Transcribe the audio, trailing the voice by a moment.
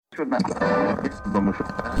Welcome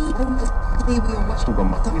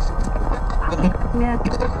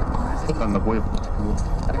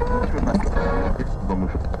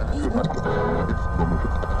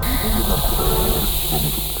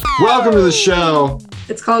to the show.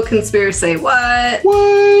 It's called Conspiracy. What?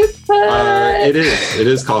 It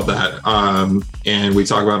is called that. And we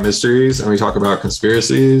talk about mysteries, and we talk about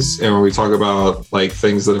conspiracies, and we talk about like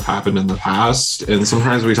things that have happened in the past. And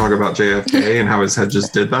sometimes we talk about JFK and how his head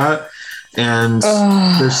just did that. And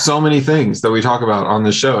there's so many things that we talk about on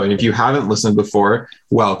the show. And if you haven't listened before,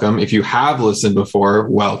 welcome. If you have listened before,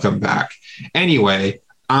 welcome back. Anyway,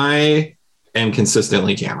 I am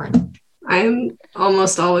consistently Cameron. I'm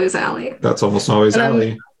almost always Allie. That's almost always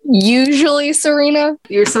Allie. Usually Serena.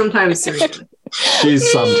 You're sometimes Serena.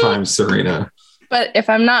 She's sometimes Serena. But if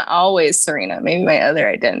I'm not always Serena, maybe my other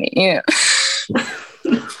identity. Yeah.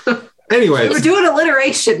 Anyway, we're doing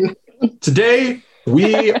alliteration. Today,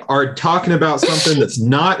 we are talking about something that's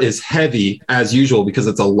not as heavy as usual because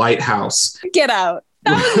it's a lighthouse. Get out.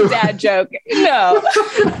 That was a dad joke. No.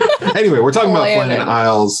 Anyway, we're talking about Flannan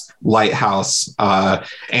Isles Lighthouse.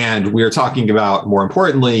 And we're talking about, more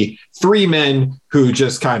importantly, three men who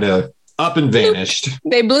just kind of up and vanished.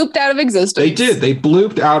 They blooped out of existence. They did. They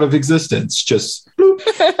blooped out of existence. Just bloop.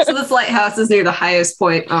 So this lighthouse is near the highest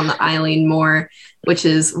point on the Eilean Moor, which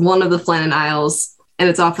is one of the Flannan Isles. And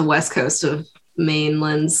it's off the west coast of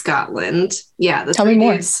mainland Scotland. Yeah, the three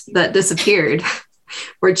dudes that disappeared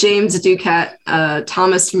were James Ducat,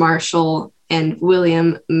 Thomas Marshall, and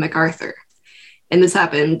William MacArthur. And this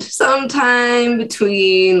happened sometime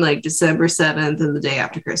between like December 7th and the day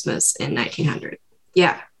after Christmas in 1900.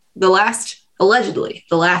 Yeah, allegedly,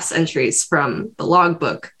 the last entries from the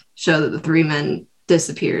logbook show that the three men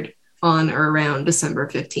disappeared on or around December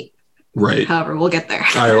 15th. Right. However, we'll get there.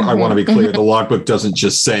 I want to be clear. The logbook doesn't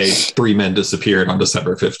just say three men disappeared on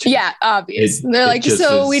December 15th. Yeah, obvious. They're like,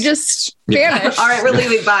 we just vanished. All right, we're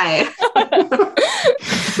leaving. Bye.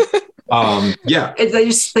 Yeah.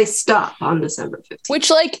 They stop on December 15th. Which,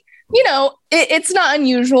 like, you know, it's not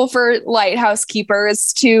unusual for lighthouse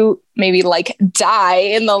keepers to maybe like die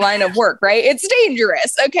in the line of work, right? It's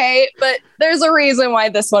dangerous, okay? But there's a reason why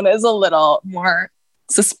this one is a little more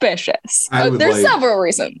suspicious. There's several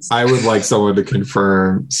reasons. I would like someone to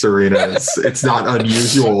confirm, Serena. It's not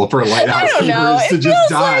unusual for lighthouse keepers to just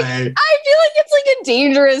die. I feel like it's like a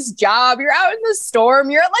dangerous job. You're out in the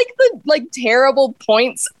storm. You're at like the terrible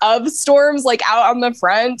points of storms, like out on the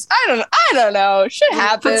front. I don't know. Shit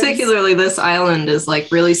happens. Particularly this island is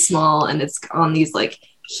like really small and it's on these like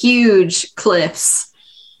huge cliffs,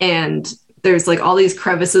 and there's like all these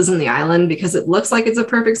crevices in the island because it looks like it's a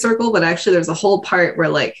perfect circle, but actually there's a whole part where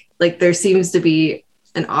like there seems to be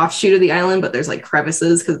an offshoot of the island, but there's like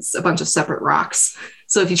crevices because it's a bunch of separate rocks.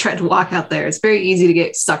 So if you try to walk out there, it's very easy to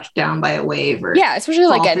get sucked down by a wave or especially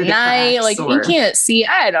like at night, like you can't see.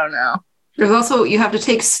 I don't know. There's also, you have to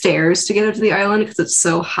take stairs to get up to the island because it's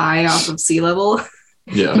so high off of sea level.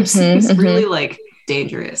 Yeah. Which is really like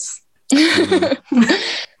dangerous.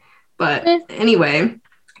 But anyway,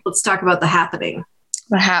 let's talk about the happening.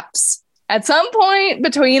 Perhaps at some point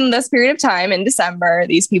between this period of time in December,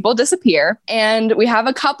 these people disappear. And we have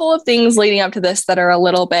a couple of things leading up to this that are a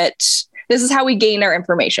little bit, this is how we gain our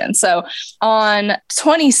information. So on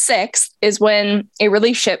 26th is when a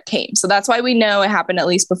relief ship came. So that's why we know it happened at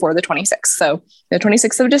least before the 26th. So the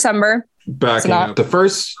 26th of December. Backing up. The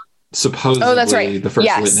first, supposedly, that's right. The first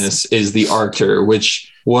witness is the Archer, which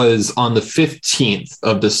was on the 15th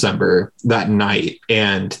of December that night.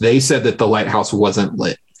 And they said that the lighthouse wasn't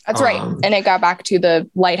lit. That's right. And it got back to the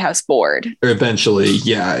lighthouse board. Eventually,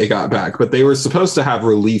 yeah, it got back. But they were supposed to have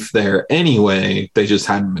relief there anyway. They just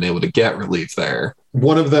hadn't been able to get relief there.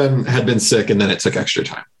 One of them had been sick and then it took extra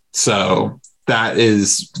time. So that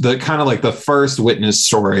is the kind of like the first witness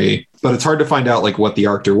story. But it's hard to find out like what the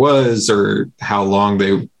Archer was or how long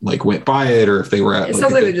they like went by it or if they were at it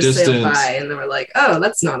sounds like they just sailed by and they were like, oh,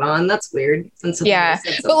 that's not on. That's weird. And so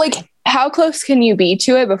but like how close can you be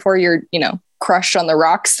to it before you're, crushed on the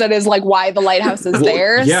rocks? That is like why the lighthouse is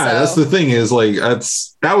there. Yeah, so. That's the thing is like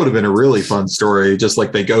that would have been a really fun story. Just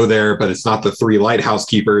like they go there, but it's not the three lighthouse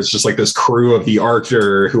keepers, just like this crew of the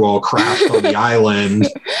Archer who all crashed on the island.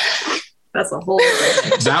 That's a whole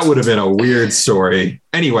thing. That would have been a weird story.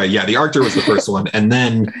 Anyway, yeah, the Archer was the first one, and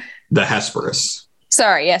then the Hesperus.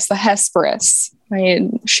 Sorry, yes, the Hesperus.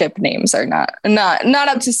 My ship names are not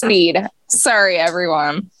up to speed. Sorry,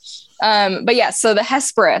 everyone. But yeah, so the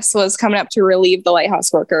Hesperus was coming up to relieve the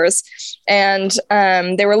lighthouse workers, and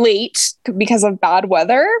they were late because of bad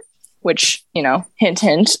weather, which, hint,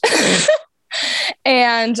 hint.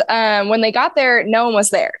 And when they got there, no one was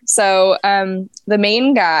there. So the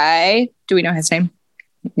main guy, do we know his name?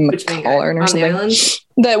 Which main guy? On the island?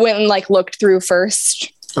 That went and like looked through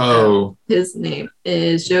first. Oh. His name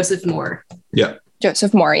is Joseph Moore. Yeah.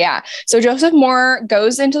 Joseph Moore, yeah. So Joseph Moore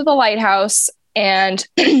goes into the lighthouse and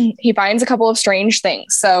he finds a couple of strange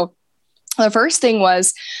things. So the first thing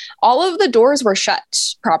was all of the doors were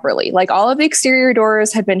shut properly. Like all of the exterior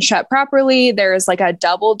doors had been shut properly. There's like a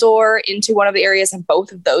double door into one of the areas and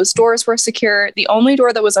both of those doors were secure. The only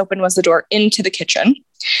door that was open was the door into the kitchen.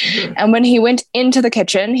 Mm-hmm. And when he went into the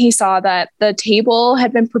kitchen, he saw that the table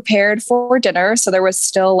had been prepared for dinner. So there was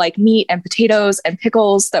still like meat and potatoes and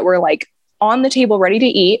pickles that were like on the table ready to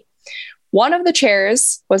eat. One of the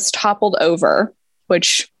chairs was toppled over,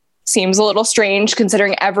 which seems a little strange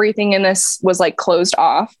considering everything in this was like closed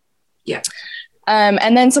off. Yeah.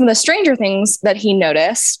 And then some of the stranger things that he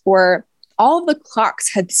noticed were all of the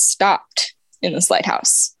clocks had stopped in this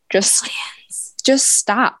lighthouse. Just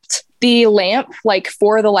stopped. The lamp, like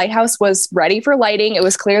for the lighthouse, was ready for lighting. It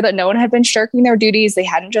was clear that no one had been shirking their duties. They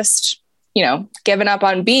hadn't just, given up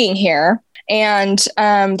on being here. And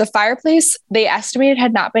the fireplace, they estimated,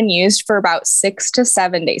 had not been used for about 6 to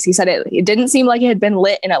 7 days. He said it didn't seem like it had been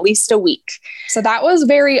lit in at least a week. So that was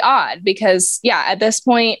very odd because, at this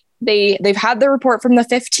point, they've had the report from the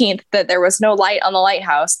 15th that there was no light on the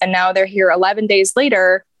lighthouse. And now they're here 11 days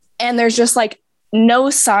later. And there's just like no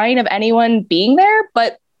sign of anyone being there,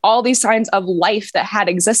 but all these signs of life that had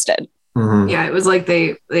existed. Mm-hmm. Yeah, it was like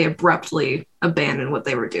they abruptly abandoned what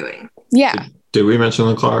they were doing. Yeah. Did we mention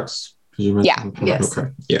the clocks? Yeah. Yes. Okay.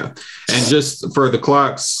 Yeah. And just for the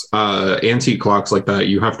clocks, antique clocks like that,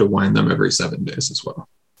 you have to wind them every 7 days as well.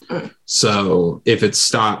 Mm. So if it's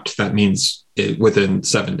stopped, that means within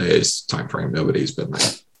 7 days time frame, nobody's been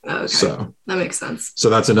there. Okay. So that makes sense. So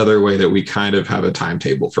that's another way that we kind of have a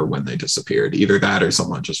timetable for when they disappeared. Either that or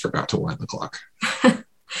someone just forgot to wind the clock.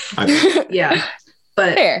 Yeah.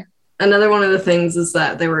 But Fair. Another one of the things is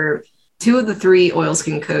that there were 2 of the 3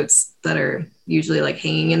 oilskin coats that are usually like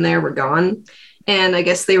hanging in there were gone. And I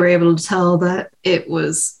guess they were able to tell that it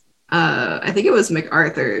was, I think it was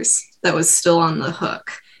MacArthur's that was still on the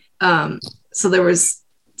hook. So there was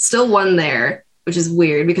still one there, which is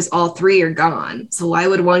weird because all 3 are gone. So why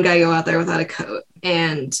would one guy go out there without a coat?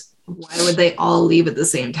 And why would they all leave at the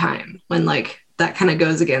same time when like that kind of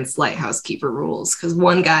goes against lighthouse keeper rules? Because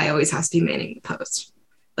one guy always has to be manning the post,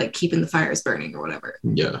 like keeping the fires burning or whatever.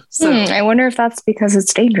 Yeah. So I wonder if that's because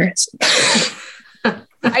it's dangerous.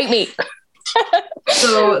 Bite me.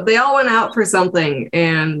 So they all went out for something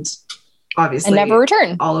and obviously and never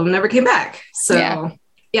returned. All of them never came back. So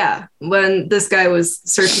yeah, when this guy was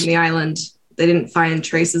searching the island, they didn't find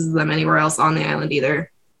traces of them anywhere else on the island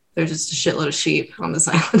either. There's just a shitload of sheep on this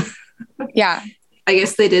island. Yeah. I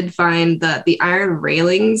guess they did find that the iron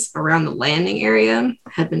railings around the landing area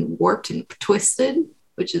had been warped and twisted,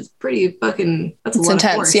 which is pretty fucking, that's a lot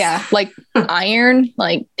intense. Of force. Yeah. Like iron,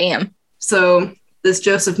 like damn. So this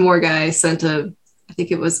Joseph Moore guy sent I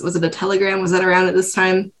think was it a telegram? Was that around at this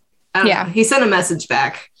time? I don't know. He sent a message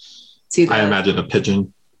back to I imagine a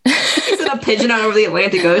pigeon. He sent a pigeon out over the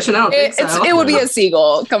Atlantic Ocean. I don't think so. It would be a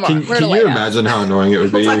seagull. Come on. Can you imagine how annoying it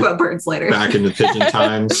would be? We'll talk about birds later. Back in the pigeon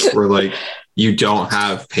times where like you don't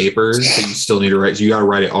have papers, but you still need to write. So you got to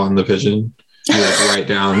write it on the pigeon. You like write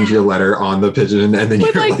down your letter on the pigeon and then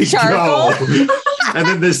you're like charcoal. Go. And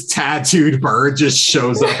then this tattooed bird just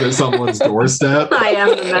shows up at someone's doorstep. I am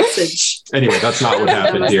the message. Anyway, that's not what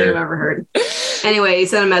happened here. I've ever heard. Anyway, he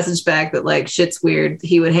sent a message back that like shit's weird.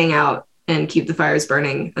 He would hang out and keep the fires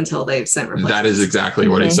burning until they've sent replacements. That is exactly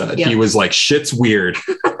what he said. Yep. He was like, shit's weird.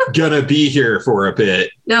 Gonna be here for a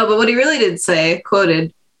bit. No, but what he really did say,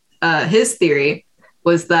 quoted, his theory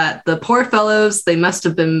was that the poor fellows, they must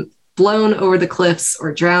have been blown over the cliffs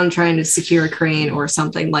or drowned trying to secure a crane or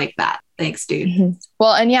something like that. Thanks, dude. Mm-hmm.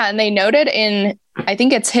 Well, and they noted in, I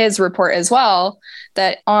think it's his report as well,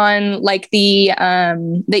 that on like the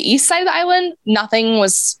east side of the island, nothing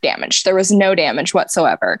was damaged. There was no damage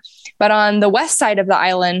whatsoever. But on the west side of the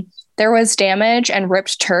island, there was damage and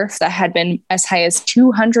ripped turf that had been as high as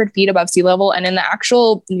 200 feet above sea level. And in the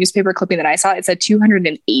actual newspaper clipping that I saw, it said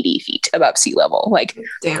 280 feet above sea level. Like,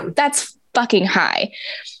 damn, that's fucking high.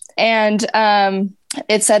 And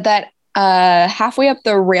it said that halfway up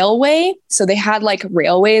the railway, so they had like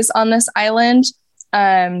railways on this island,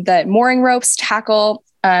 that mooring ropes, tackle,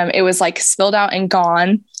 it was like spilled out and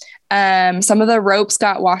gone. Some of the ropes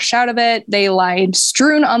got washed out of it. They lied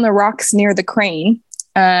strewn on the rocks near the crane.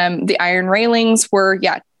 The iron railings were,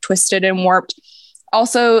 twisted and warped.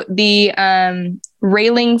 Also, the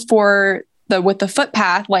railing for with the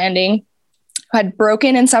footpath landing had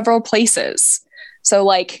broken in several places. So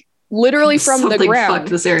like literally from the ground, fucked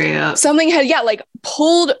this area up. Something had, like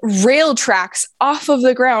pulled rail tracks off of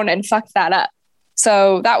the ground and fucked that up.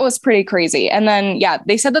 So that was pretty crazy. And then,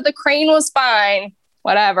 they said that the crane was fine,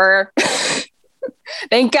 whatever.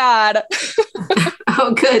 Thank God.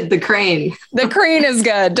 Oh, good. The crane. The crane is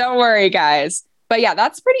good. Don't worry, guys. But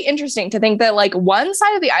that's pretty interesting to think that like one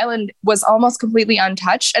side of the island was almost completely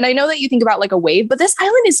untouched. And I know that you think about like a wave, but this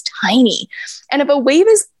island is tiny. And if a wave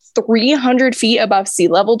is 300 feet above sea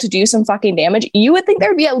level to do some fucking damage, you would think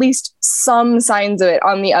there'd be at least some signs of it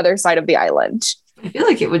on the other side of the island. I feel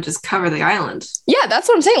like it would just cover the island. Yeah, that's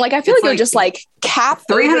what I'm saying. Like, I feel like it would just like cap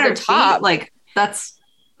 300 the top. feet. Like that's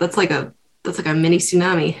like a mini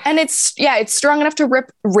tsunami. And it's strong enough to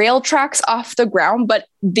rip rail tracks off the ground, but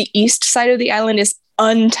the east side of the island is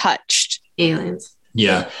untouched. Aliens.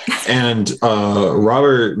 Yeah. And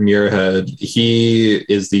Robert Muirhead, he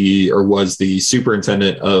was the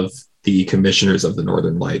superintendent of the commissioners of the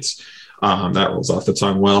Northern Lights. That rolls off the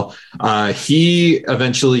tongue well. He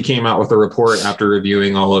eventually came out with a report after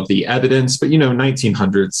reviewing all of the evidence, but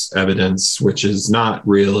 1900s evidence, which is not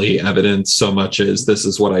really evidence so much as this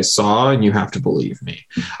is what I saw and you have to believe me.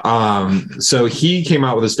 So he came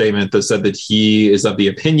out with a statement that said that he is of the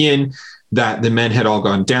opinion that the men had all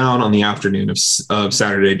gone down on the afternoon of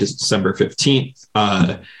Saturday, December 15th.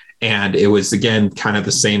 And it was, again, kind of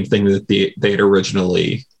the same thing that they had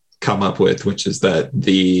originally come up with, which is that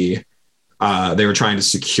they were trying to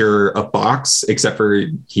secure a box, except for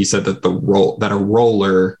he said that a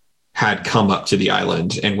roller had come up to the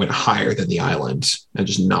island and went higher than the island and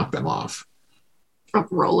just knocked them off. A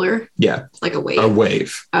roller? Yeah. Like a wave? A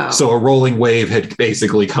wave. Oh. So a rolling wave had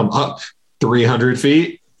basically come up 300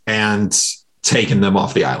 feet and taken them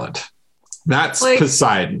off the island. That's like,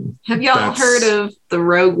 Poseidon. Have y'all heard of the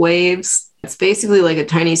rogue waves? It's basically like a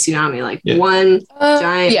tiny tsunami, like one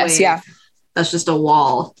giant wave. Yeah. That's just a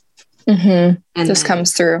wall. Mm-hmm. And just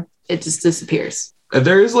comes through. It just disappears.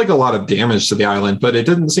 There is like a lot of damage to the island, but it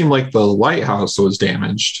didn't seem like the lighthouse was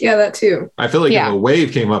damaged. Yeah, that too. I feel like if a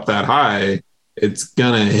wave came up that high, it's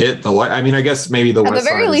gonna hit the light. I mean, I guess maybe the west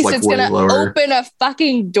side is like it's gonna open a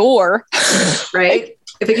fucking door, right?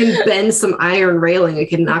 If it can bend some iron railing, it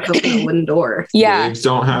can knock open a wooden door. Yeah, waves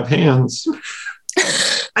don't have hands.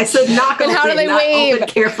 I said knock open. How do they wave? Open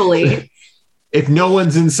carefully. If no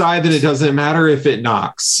one's inside, then it doesn't matter if it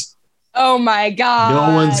knocks. Oh my God.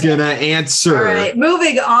 No one's gonna answer. All right,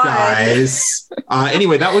 moving on. Guys.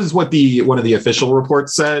 Anyway, that was what one of the official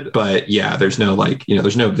reports said. But yeah, there's no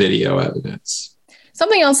there's no video evidence.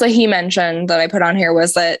 Something else that he mentioned that I put on here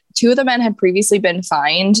was that 2 of the men had previously been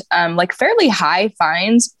fined, like fairly high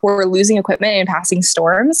fines for losing equipment in passing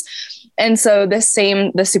storms. And so the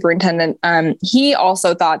superintendent, he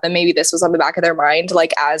also thought that maybe this was on the back of their mind,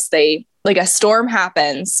 like as a storm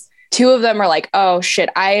happens, 2 of them are like, oh shit,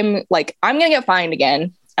 I'm going to get fined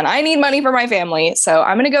again and I need money for my family. So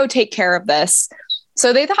I'm going to go take care of this.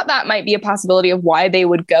 So they thought that might be a possibility of why they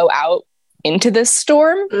would go out into this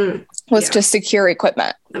storm was to secure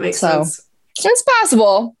equipment. That makes sense. It's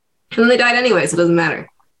possible. And they died anyway, so it doesn't matter.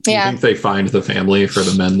 Yeah. You think they fined the family for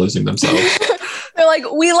the men losing themselves? They're like,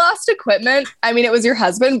 we lost equipment. I mean, it was your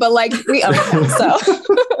husband, but like we own him, so.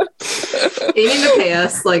 You need to pay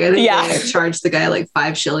us. Like, I think they charged the guy like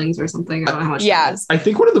 5 shillings or something. I don't know how much. Yeah. I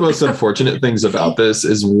think one of the most unfortunate things about this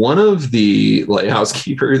is one of the lighthouse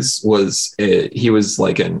keepers he was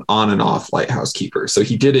like an on and off lighthouse keeper. So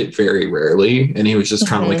he did it very rarely. And he was just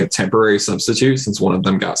kind of like a temporary substitute since one of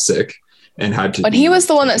them got sick and had to. But he was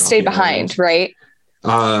the one that stayed behind, right?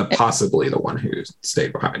 Possibly the one who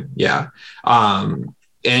stayed behind. Yeah. And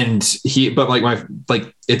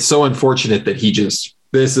it's so unfortunate that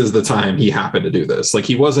this is the time he happened to do this. Like,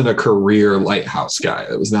 he wasn't a career lighthouse guy.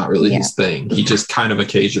 It was not really his thing. He just kind of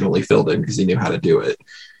occasionally filled in because he knew how to do it.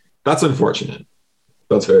 That's unfortunate.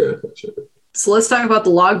 That's very unfortunate. So let's talk about the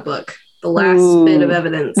logbook, the last bit of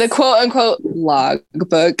evidence. The quote unquote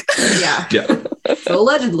logbook. Yeah. So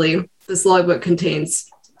allegedly, this logbook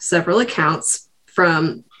contains several accounts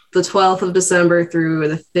from the 12th of December through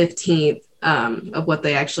the 15th of what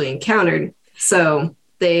they actually encountered. So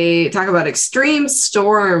they talk about extreme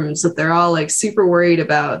storms that they're all like super worried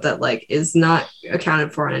about that like is not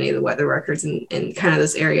accounted for on any of the weather records in kind of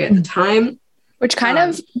this area at the time. Which kind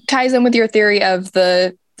of ties in with your theory of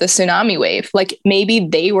the tsunami wave. Like maybe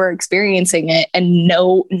they were experiencing it and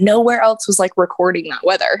nowhere else was like recording that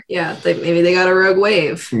weather. Yeah, maybe they got a rogue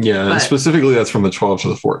wave. Yeah, and specifically that's from the 12th to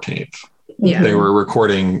the 14th. Yeah. They were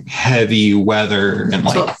recording heavy weather and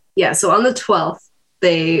so on the 12th,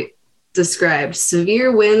 they described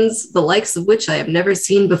severe winds, the likes of which I have never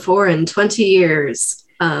seen before in 20 years.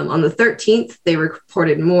 On the 13th, they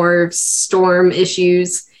reported more storm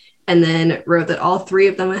issues and then wrote that all 3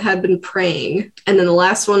 of them had been praying. And then the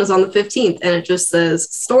last one is on the 15th, and it just says,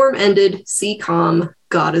 storm ended, sea calm,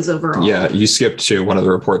 God is over all. Yeah, you skipped to one of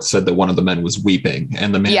the reports said that one of the men was weeping,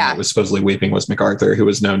 and the man that was supposedly weeping was MacArthur, who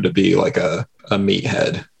was known to be like a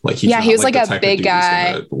meathead. Like he was like a big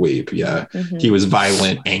guy. Weep. Yeah. Mm-hmm. He was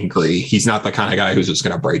violent, angry. He's not the kind of guy who's just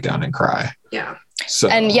going to break down and cry. Yeah. So.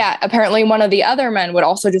 And apparently one of the other men would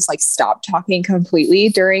also just like stop talking completely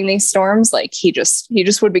during these storms. Like he just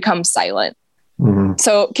would become silent. Mm-hmm.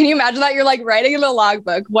 So can you imagine that? You're like writing in a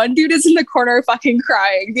logbook. One dude is in the corner fucking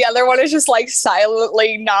crying. The other one is just like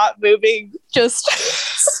silently not moving, just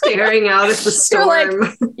staring out at the storm. You're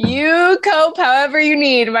like, you cope however you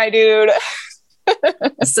need, my dude.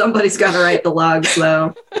 Somebody's got to write the logs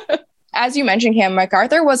though. As you mentioned, Cam,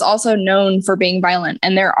 MacArthur was also known for being violent.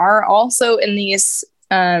 And there are also in these,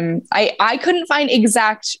 I couldn't find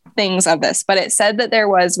exact things of this, but it said that there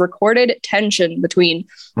was recorded tension between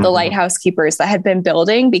the lighthouse keepers that had been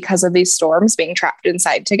building because of these storms being trapped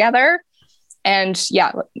inside together. And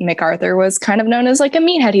MacArthur was kind of known as like a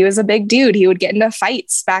meathead. He was a big dude. He would get into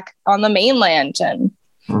fights back on the mainland. And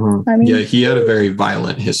I mean, he had a very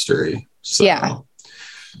violent history. So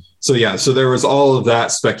there was all of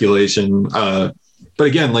that speculation. But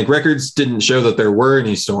again, like records didn't show that there were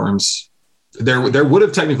any storms. There would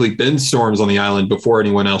have technically been storms on the island before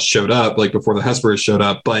anyone else showed up, like before the Hesperus showed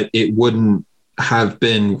up, but it wouldn't have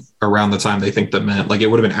been around the time they think the men, like it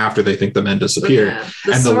would have been after they think the men disappeared.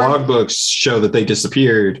 The logbooks show that they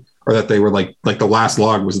disappeared, or that they were like the last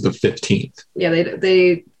log was the 15th. Yeah,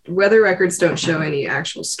 they weather records don't show any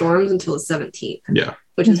actual storms until the 17th. Yeah.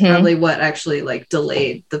 Which is probably what actually like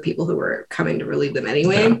delayed the people who were coming to relieve them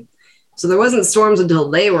anyway. Yeah. So there wasn't storms until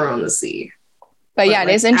they were on the sea. But it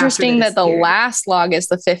is interesting that the last log is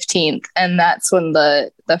the 15th, and that's when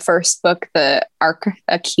the first book, the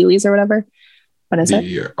Achilles or whatever. What is it?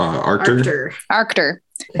 Arctur.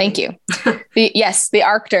 Thank you. The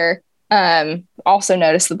Arctur also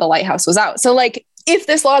noticed that the lighthouse was out. So like if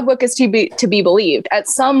this logbook is to be believed, at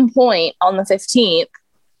some point on the 15th,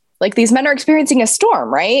 like these men are experiencing a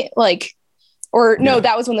storm, right? Like, or no,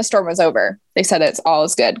 that was when the storm was over. They said it's all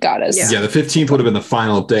is good. God is. Yeah. The 15th would have been the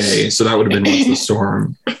final day. So that would have been once the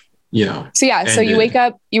storm, So you wake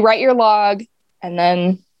up, you write your log, and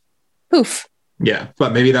then poof. Yeah.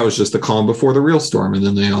 But maybe that was just the calm before the real storm. And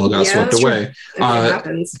then they all got swept away.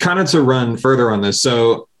 Kind of to run further on this.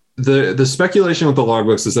 So the speculation with the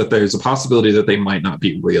logbooks is that there's a possibility that they might not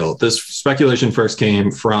be real. This speculation first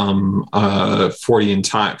came from a 40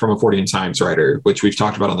 Times writer, which we've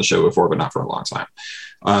talked about on the show before, but not for a long time.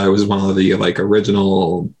 It was one of the like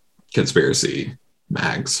original conspiracy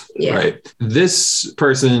mags, right? This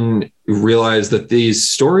person realized that these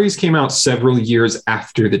stories came out several years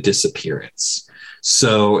after the disappearance.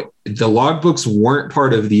 So the logbooks weren't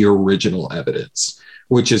part of the original evidence,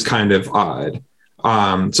 which is kind of odd.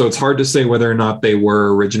 So it's hard to say whether or not they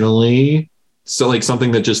were originally like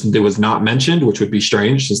something that just was not mentioned, which would be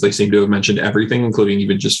strange since they seem to have mentioned everything, including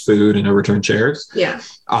even just food and overturned chairs. Yeah.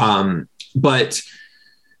 But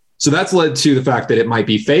so that's led to the fact that it might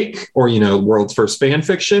be fake or, world's first fan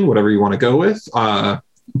fiction, whatever you want to go with.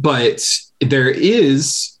 But there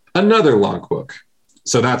is another logbook.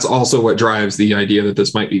 So that's also what drives the idea that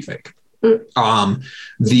this might be fake.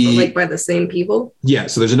 Like by the same people. Yeah.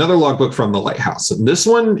 So there's another logbook from the lighthouse, and this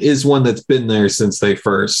one is one that's been there since they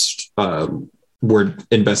first were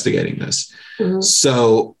investigating this. Mm-hmm.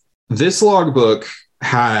 So this logbook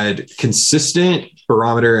had consistent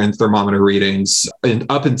barometer and thermometer readings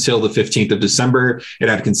up until the 15th of December. It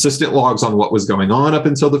had consistent logs on what was going on up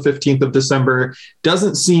until the 15th of December.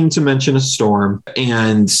 Doesn't seem to mention a storm,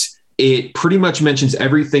 and it pretty much mentions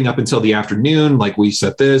everything up until the afternoon. Like we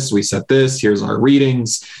said this, here's our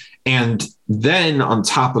readings. And then on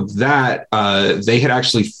top of that, they had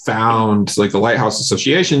actually found, like the Lighthouse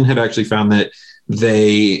Association had actually found that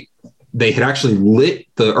they had actually lit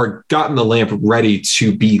or gotten the lamp ready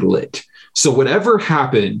to be lit. So whatever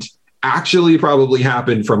happened actually probably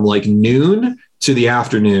happened from like noon to the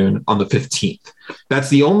afternoon on the 15th. That's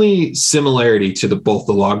the only similarity to both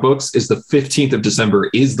the logbooks is the 15th of December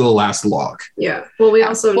is the last log. Yeah. Well, we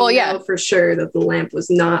also know for sure that the lamp was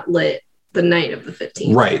not lit the night of the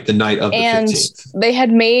 15th. Right. The night of the 15th. And they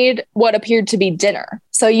had made what appeared to be dinner.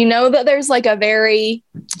 So that there's like a very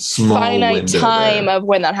small finite time of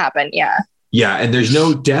when that happened. Yeah. Yeah. And there's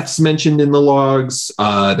no deaths mentioned in the logs.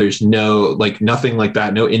 There's no, nothing like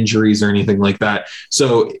that, no injuries or anything like that.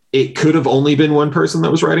 So it could have only been one person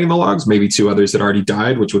that was writing the logs. Maybe two others had already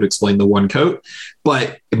died, which would explain the one coat.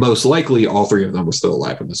 But most likely all three of them were still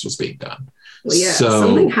alive when this was being done. Well, yeah,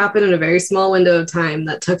 something happened in a very small window of time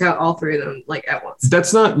that took out all three of them like at once.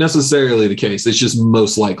 That's not necessarily the case. It's just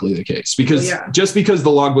most likely the case because just because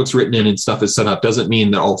the logbook's written in and stuff is set up doesn't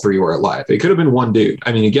mean that all three were alive. It could have been one dude.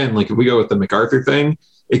 I mean, again, like if we go with the MacArthur thing,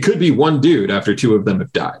 it could be one dude after two of them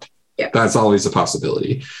have died. Yeah. That's always a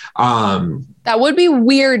possibility. That would be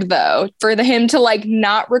weird though, for him to like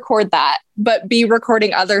not record that, but be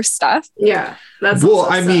recording other stuff. Yeah. That's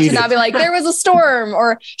I mean, to not be like, there was a storm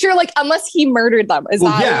or sure, like, unless he murdered them. Is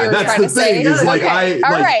that what you're trying to say? Is like,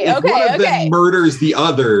 one of them murders the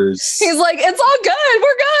others. He's like, it's all good.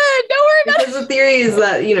 We're good. Don't worry about it. Because the theory is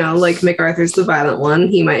that, you know, like MacArthur's the violent one.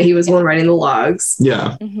 He was one writing the logs.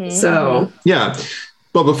 Yeah. Mm-hmm. So. Yeah.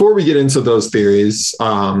 But before we get into those theories,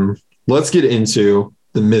 let's get into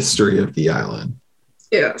the mystery of the island.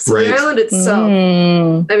 Yeah. So the island itself,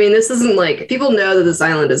 I mean, this isn't like, people know that this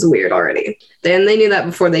island is weird already. And they knew that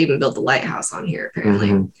before they even built the lighthouse on here, apparently.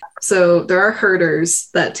 Mm-hmm. So there are herders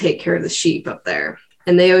that take care of the sheep up there.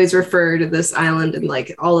 And they always refer to this island and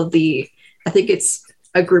like all of I think it's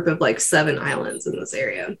a group of like 7 islands in this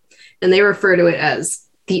area. And they refer to it as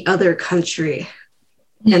the other country.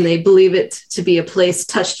 And they believe it to be a place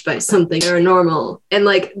touched by something paranormal. And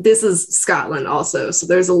like, this is Scotland also. So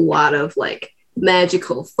there's a lot of like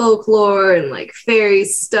magical folklore and like fairy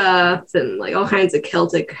stuff and like all kinds of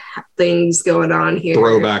Celtic things going on here.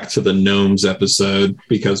 Throwback to the Gnomes episode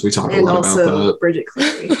because we talked a lot about that. Bridget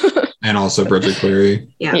Cleary. And also Bridget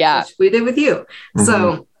Cleary. Yeah. Which we did with you. Mm-hmm.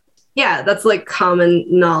 So yeah, that's like common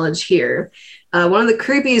knowledge here. One of the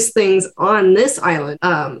creepiest things on this island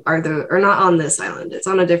or not on this island. It's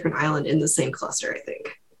on a different island in the same cluster, I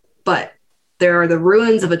think. But there are the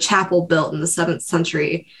ruins of a chapel built in the 7th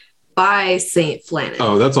century by Saint Flannan.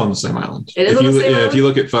 Oh, that's on the same island. It is on the same island? If you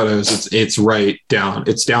look at photos, it's right down.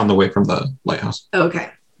 It's down the way from the lighthouse. Okay.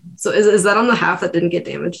 So is that on the half that didn't get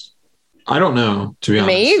damaged? I don't know, to be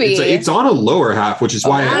honest. Maybe. It's on a lower half, which is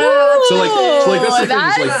why so like that's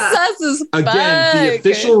the thing. Like, again, the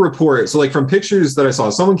official report. So like from pictures that I saw,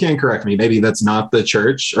 someone can correct me. Maybe that's not the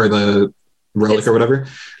church or the relic or whatever.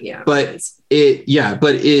 Yeah. But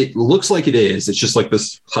it looks like it is. It's just like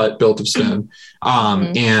this hut built of stone.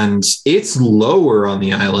 And it's lower on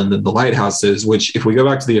the island than the lighthouse is, which if we go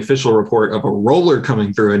back to the official report of a roller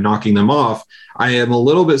coming through and knocking them off, I am a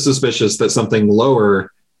little bit suspicious that something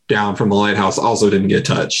lower down from the lighthouse also didn't get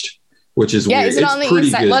touched, which is weird. Is it on the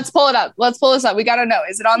east side? Let's pull it up. Let's pull this up. We got to know.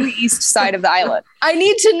 Is it on the east side of the island? I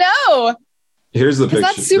need to know. Here's the picture.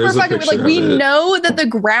 That's super fucking like we know that the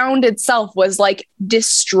ground itself was like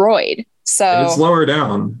destroyed. So and it's lower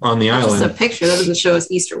down on the island. Just a picture that doesn't show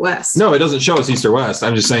us east or west. No, it doesn't show us east or west.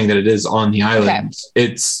 I'm just saying that it is on the island.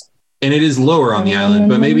 Okay. And it is lower on the island,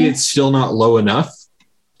 but maybe it's still not low enough.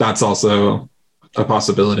 That's also a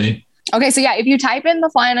possibility. Okay, so yeah, if you type in the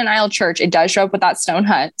Flannan Isle Church, it does show up with that stone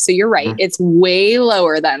hut. So you're right. Mm-hmm. It's way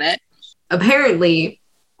lower than it. Apparently,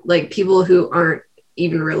 like people who aren't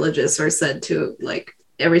even religious are said to like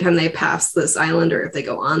every time they pass this island or if they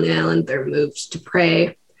go on the island, they're moved to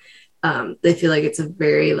pray. They feel like it's a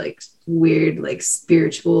very like weird, like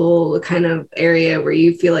spiritual kind of area where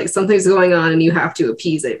you feel like something's going on and you have to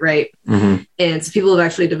appease it, right? Mm-hmm. And so people have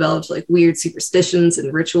actually developed like weird superstitions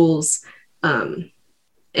and rituals.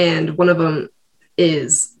 And one of them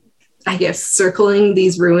is, I guess, circling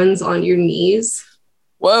these ruins on your knees.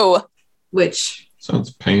 Whoa. Which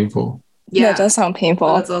sounds painful. Yeah, it does sound painful.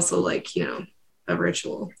 But it's also like, you know, a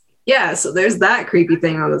ritual. Yeah, so there's that creepy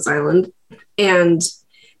thing on this island. And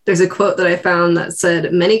there's a quote that I found that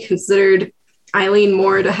said, many considered Eileen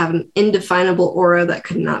More to have an indefinable aura that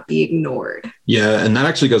could not be ignored. Yeah, and that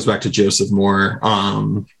actually goes back to Joseph Moore.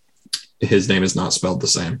 His name is not spelled the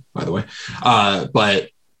same, by the way.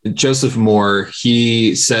 But Joseph Moore,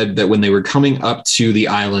 he said that when they were coming up to the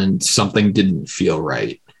island, something didn't feel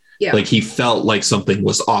right. Yeah. Like he felt like something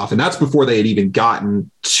was off. And that's before they had even gotten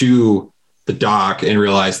to the dock and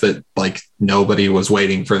realized that like nobody was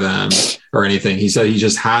waiting for them or anything. He said he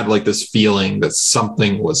just had like this feeling that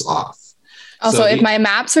something was off. Also, so if my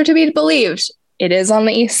maps are to be believed, it is on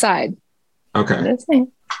the east side. Okay.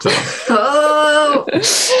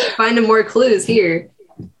 Finding more clues here.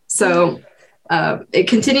 So it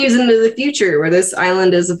continues into the future where this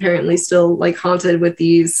island is apparently still like haunted with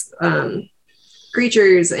these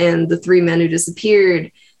creatures and the 3 men who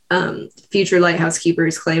disappeared. Future lighthouse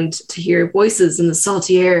keepers claimed to hear voices in the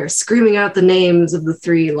salty air screaming out the names of the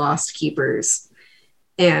 3 lost keepers.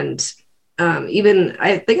 And even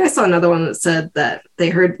I think I saw another one that said that they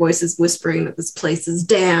heard voices whispering that this place is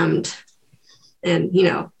damned and, you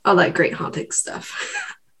know, all that great haunting stuff.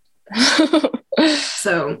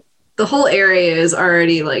 So the whole area is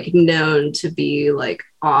already like known to be like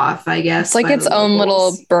off, I guess. It's like its own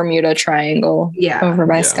little Bermuda Triangle over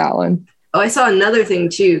by Scotland. Oh, I saw another thing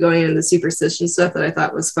too, going into the superstition stuff that I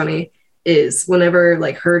thought was funny, is whenever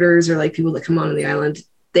like herders or like people that come onto the island,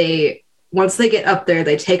 once they get up there,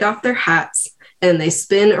 they take off their hats and they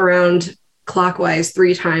spin around clockwise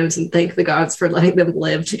 3 times and thank the gods for letting them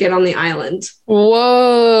live to get on the island.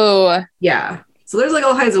 Whoa. Yeah. So there's like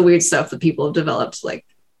all kinds of weird stuff that people have developed like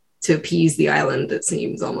to appease the island, it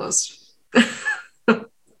seems almost.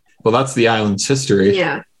 Well, that's the island's history.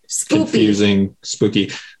 Yeah. Spoopy. Confusing,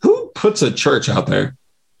 spooky. Who puts a church out there?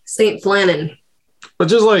 St. Flannan. But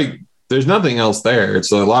just like, there's nothing else there.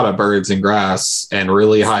 It's a lot of birds and grass and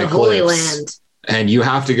really high cliffs. Holy Land. And you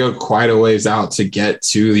have to go quite a ways out to get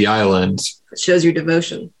to the island. It shows your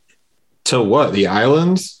devotion. To what? The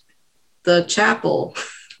island? The chapel.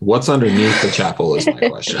 What's underneath the chapel is my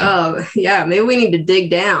question. Oh, yeah. Maybe we need to dig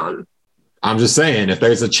down. I'm just saying, if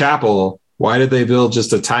there's a chapel, why did they build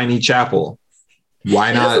just a tiny chapel?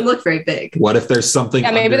 Why not? It doesn't look very big. What if there's something? Yeah,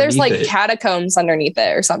 maybe there's like catacombs underneath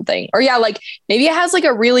it or something. Or yeah, like maybe it has like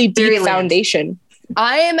a really deep foundation.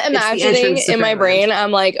 I am imagining in my brain, I'm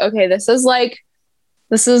like, okay, this is like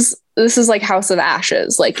House of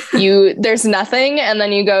Ashes. Like there's nothing, and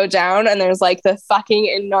then you go down, and there's like the fucking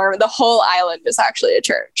enormous. The whole island is actually a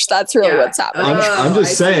church. That's really what's happening. I'm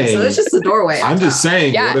just saying. So it's just the doorway. I'm just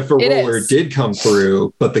saying. What if a roller did come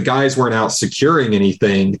through, but the guys weren't out securing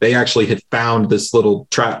anything? They actually had found this little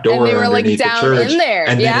trap door underneath the church, in there,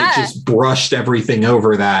 and then it just brushed everything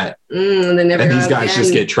over that. And these guys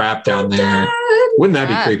just get trapped down there. Wouldn't that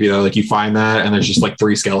be creepy though? Like you find that, and there's just like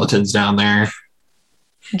 3 skeletons down there.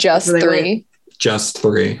 Just 3. Just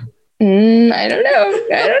 3. I don't know.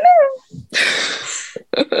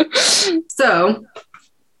 So,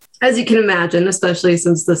 as you can imagine, especially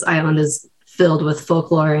since this island is filled with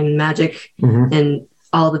folklore and magic, and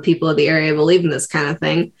all the people of the area believe in this kind of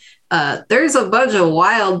thing, there's a bunch of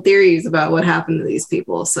wild theories about what happened to these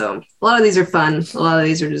people. So, a lot of these are fun. A lot of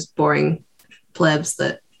these are just boring plebs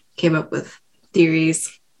that came up with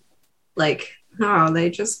theories like, oh, they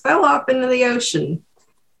just fell off into the ocean.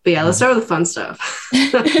 But yeah, let's start with the fun stuff.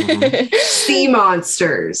 Sea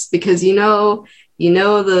monsters, because you know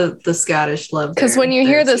the Scottish love. Because when you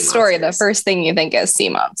hear this story, the first thing you think is sea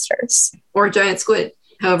monsters or giant squid.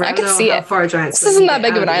 However, I can see how far giant squid. This isn't that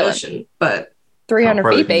big of an island, ocean, but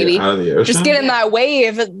 300 feet, baby. Just get in that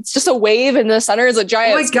wave. It's just a wave, and the center is a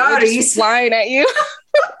giant. Oh my God, he's flying at you.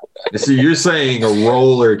 So you're saying a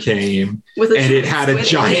roller came and it had a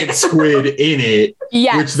giant squid in it,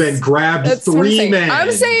 which then grabbed 3 men.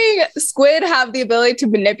 I'm saying squid have the ability to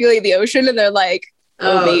manipulate the ocean, and they're like,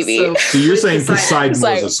 oh baby. So you're saying Poseidon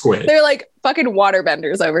was a squid. They're like fucking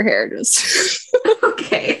waterbenders over here. Just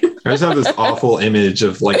okay. I just have this awful image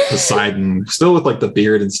of like Poseidon, still with like the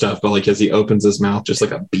beard and stuff, but like as he opens his mouth, just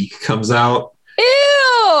like a beak comes out.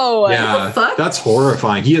 Ew! Yeah, that's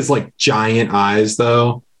horrifying. He has like giant eyes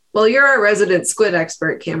though. Well, you're our resident squid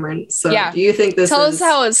expert, Cameron. So do you think Tell us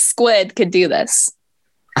how a squid could do this.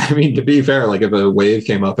 I mean, to be fair, like if a wave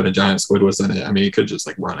came up and a giant squid was in it, I mean, it could just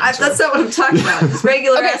like run. That's not what I'm talking about. It's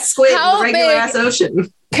regular ass squid in the regular ass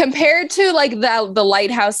ocean. Compared to like the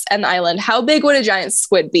lighthouse and the island, how big would a giant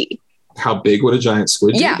squid be? How big would a giant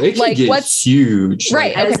squid be? Yeah, they can get huge.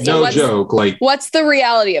 Right. Like, okay, no joke. Like, what's the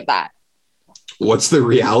reality of that? What's the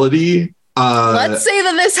reality? Let's say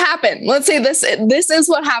that this happened. Let's say this is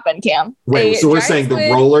what happened, Cam. Wait, so we're saying the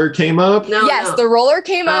roller came up? No. The roller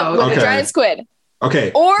came up with a giant squid.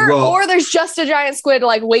 Okay. Or there's just a giant squid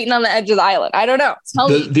like waiting on the edge of the island. I don't know. Tell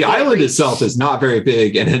me. The island itself is not very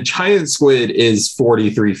big, and a giant squid is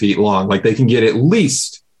 43 feet long. Like they can get at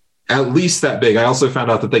least that big. I also found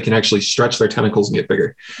out that they can actually stretch their tentacles and get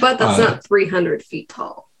bigger. But that's not 300 feet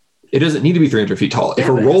tall. It doesn't need to be 300 feet tall. If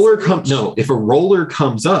a roller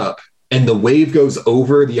comes up and the wave goes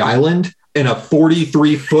over the island and a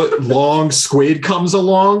 43-foot long squid comes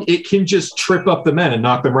along, it can just trip up the men and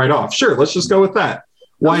knock them right off. Sure, let's just go with that.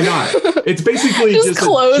 Why not? It's basically just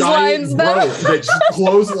clotheslines a giant rope that just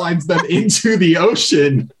clotheslines them into the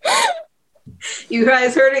ocean. You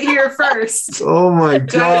guys heard it here first. Oh my God.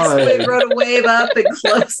 Giant squid rode a wave up and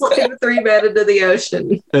clotheslined 3 men into the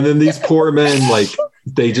ocean. And then these poor men, like,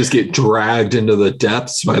 they just get dragged into the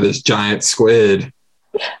depths by this giant squid.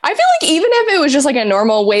 I feel like even if it was just like a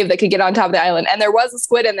normal wave that could get on top of the island and there was a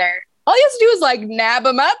squid in there, all you have to do is like nab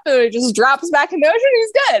him up and it just drops back in the ocean.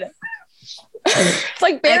 He's good. It's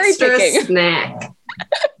like berry picking.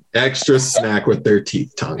 Extra snack with their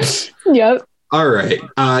teeth tongues. Yep. All right.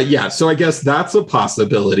 So I guess that's a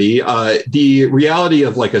possibility. The reality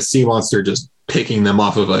of like a sea monster just picking them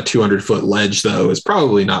off of a 200-foot ledge, though, is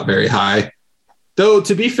probably not very high. Though,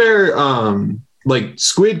 to be fair, like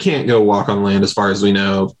squid can't go walk on land as far as we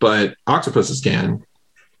know, but octopuses can.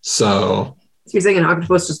 So you're saying an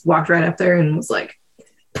octopus just walked right up there and was like,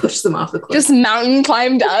 pushed them off the cliff. Just mountain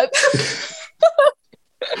climbed up.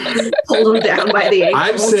 Pulled them down by the ankles.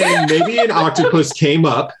 I'm saying maybe an octopus came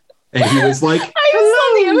up and he was like, I just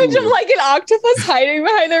saw the image of like an octopus hiding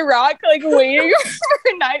behind a rock, like waiting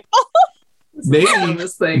for nightfall.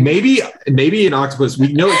 Maybe an octopus,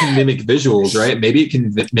 we know it can mimic visuals, right? Maybe it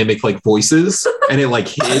can mimic like voices, and it like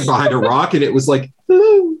hid behind a rock and it was like,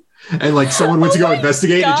 ooh. And like someone went to go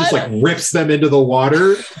investigate and just like rips them into the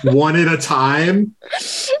water one at a time.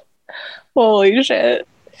 Holy shit.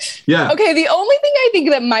 Yeah. Okay, the only thing I think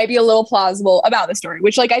that might be a little plausible about the story,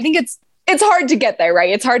 which like I think it's hard to get there, right?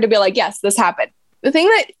 It's hard to be like, yes, this happened. The thing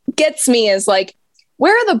that gets me is like,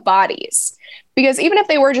 where are the bodies? Because even if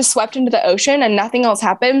they were just swept into the ocean and nothing else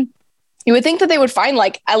happened, you would think that they would find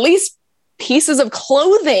like at least pieces of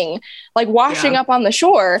clothing like washing up on the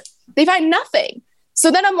shore. They find nothing. So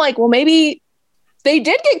then I'm like, well, maybe they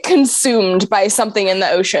did get consumed by something in the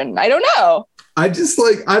ocean. I don't know. I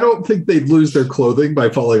don't think they'd lose their clothing by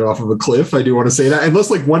falling off of a cliff. I do want to say that. Unless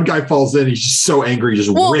like one guy falls in, he's just so angry, he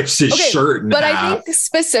just rips his shirt in half. I think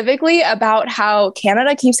specifically about how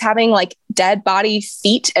Canada keeps having like dead body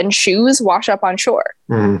feet and shoes wash up on shore.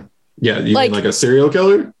 Mm-hmm. Yeah, you mean like a serial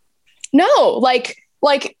killer? No, like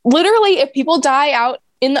literally if people die out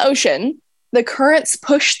in the ocean, the currents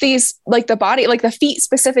push these, like the body, like the feet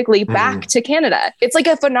specifically back to Canada. It's like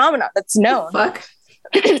a phenomenon that's known. Fuck.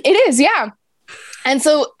 It is, yeah. And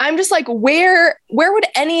so I'm just like, where would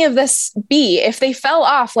any of this be if they fell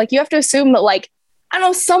off? Like you have to assume that like, I don't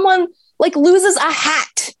know, someone like loses a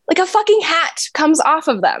hat, like a fucking hat comes off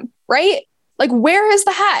of them, right? Like where is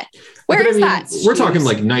the hat? Where is that? We're talking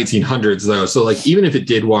like 1900s though. So like, even if it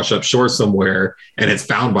did wash up shore somewhere and it's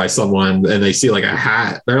found by someone and they see like a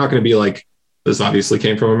hat, they're not going to be like, this obviously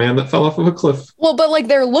came from a man that fell off of a cliff. Well, but like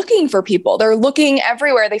they're looking for people. They're looking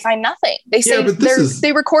everywhere. They find nothing. They say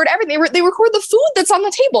they record everything. They record the food that's on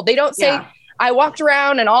the table. They don't say, I walked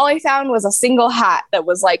around and all I found was a single hat that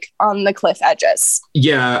was like on the cliff edges.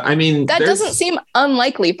 Yeah, I mean, that doesn't seem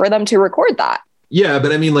unlikely for them to record that. Yeah,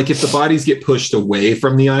 but I mean, like if the bodies get pushed away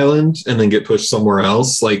from the island and then get pushed somewhere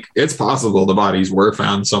else, like it's possible the bodies were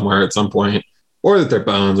found somewhere at some point. Or that their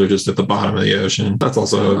bones are just at the bottom of the ocean. That's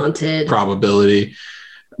also a probability.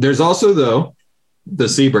 There's also, though, the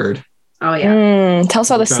seabird. Oh, yeah. Tell us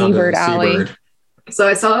about the seabird, Allie. So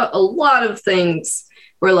I saw a lot of things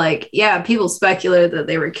where, like, yeah, people speculated that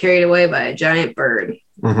they were carried away by a giant bird.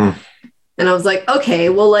 Mm-hmm. And I was like, okay,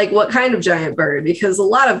 well, like, what kind of giant bird? Because a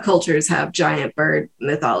lot of cultures have giant bird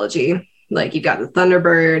mythology. Like, you've got the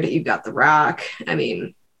Thunderbird, you've got the Rock. I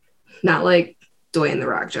mean, not like Dwayne The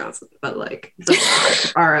Rock Johnson, but like the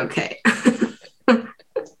ROK.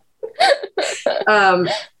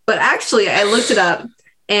 But actually, I looked it up,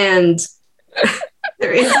 and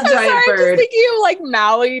there is a giant bird. I'm just thinking of like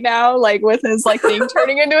Maui now, like with his like thing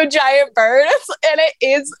turning into a giant bird, and it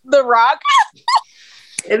is The Rock.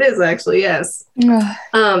 It is actually, yes.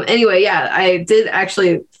 Anyway, yeah, I did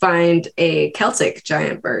actually find a Celtic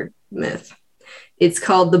giant bird myth. It's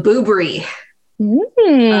called the Boobrie.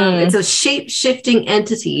 It's a shape-shifting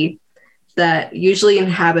entity that usually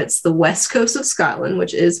inhabits the west coast of Scotland,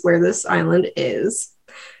 which is where this island is.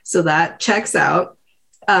 So that checks out.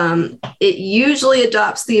 It usually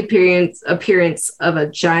adopts the appearance of a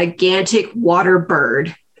gigantic water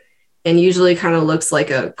bird, and usually kind of looks like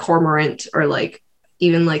a cormorant or like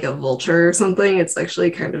even like a vulture or something. It's actually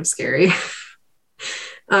kind of scary.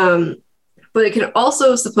 But it can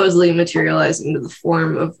also supposedly materialize into the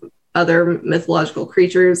form of other mythological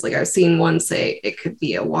creatures. Like I've seen one say it could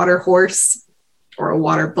be a water horse or a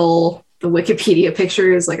water bull. The Wikipedia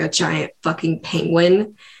picture is like a giant fucking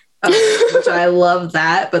penguin, which I love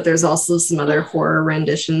that. But there's also some other horror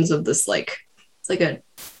renditions of this, like it's like a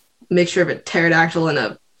mixture of a pterodactyl and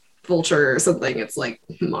a vulture or something. It's like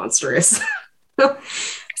monstrous.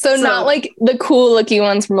 So not like the cool looking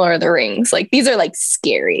ones from Lord of the Rings. Like these are like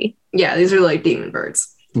scary. Yeah, these are like demon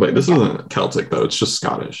birds. Wait, this isn't Celtic though. It's just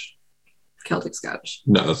Scottish. Celtic Scottish.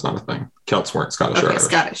 No, that's not a thing. Celts weren't Scottish or Irish.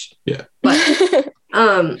 Scottish. Yeah. But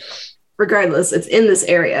regardless, it's in this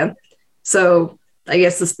area. So I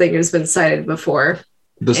guess this thing has been sighted before.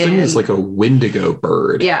 This thing is like a Wendigo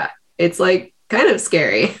bird. Yeah. It's like kind of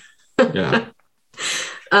scary. Yeah.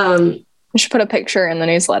 We should put a picture in the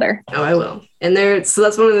newsletter. Oh, I will. And so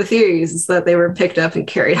that's one of the theories, is that they were picked up and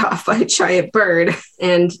carried off by a giant bird.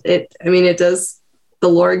 And the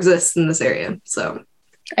lore exists in this area. So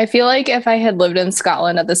I feel like if I had lived in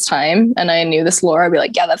Scotland at this time and I knew this lore, I'd be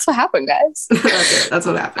like, yeah, that's what happened, guys. That's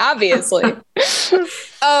what happened. Obviously.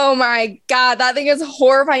 Oh my God. That thing is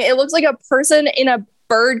horrifying. It looks like a person in a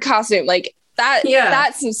bird costume. Like that. Yeah.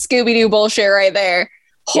 That's some Scooby-Doo bullshit right there.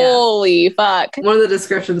 Yeah. Holy fuck. One of the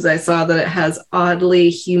descriptions I saw that it has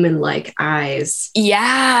oddly human-like eyes.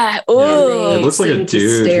 Yeah. Ooh. It looks like a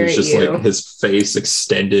dude who's just like his face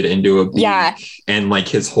extended into a beak. Yeah. And like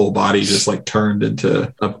his whole body just like turned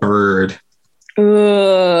into a bird.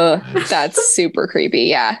 Ooh, that's super creepy.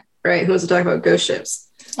 Yeah. Right. Who wants to talk about ghost ships?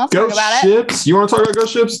 I'll talk about ships? You want to talk about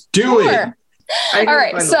ghost ships? Do it. All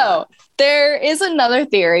right. So there is another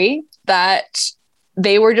theory that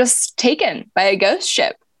they were just taken by a ghost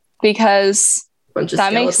ship because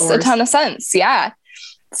that makes a ton of sense. Yeah.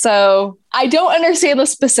 So I don't understand the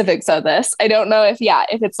specifics of this. I don't know if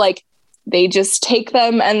it's like they just take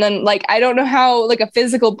them and then like, I don't know how like a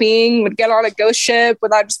physical being would get on a ghost ship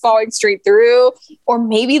without just falling straight through, or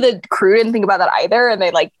maybe the crew didn't think about that either. And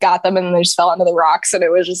they like got them and then they just fell onto the rocks and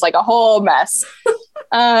it was just like a whole mess.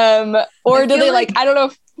 Or do they like, I don't know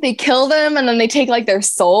if they kill them and then they take like their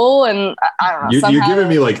soul and I don't know. You're giving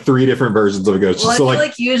me like 3 different versions of a ghost. Well, so I feel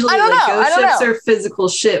like usually ghost ships are physical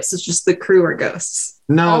ships. It's just the crew are ghosts.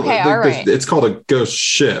 No, okay, it's called a ghost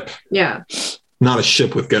ship. Yeah. Not a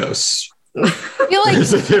ship with ghosts. I feel like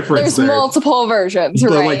there's a difference. There's multiple versions,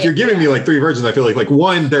 but right? Like you're giving me like 3 versions. I feel like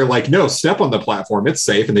one, they're like, no, step on the platform, it's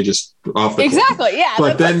safe, and they just off the exactly, yeah.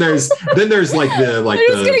 But then there's like the like they're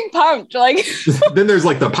just getting pumped, like. Then there's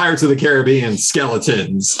like the Pirates of the Caribbean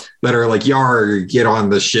skeletons that are like, yar, get on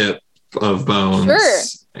the ship of bones, sure.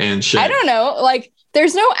 And shit. I don't know, like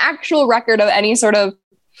there's no actual record of any sort of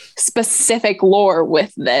specific lore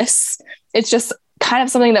with this. It's just kind of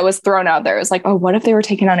something that was thrown out there. It was like, oh, what if they were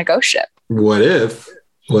taken on a ghost ship? What if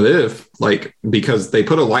like, because they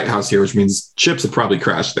put a lighthouse here, which means ships have probably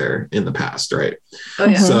crashed there in the past, right? Oh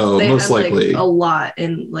yeah. So they most likely like, a lot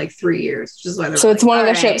in like 3 years, which is why so it's one of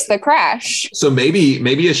the ships that crashed. So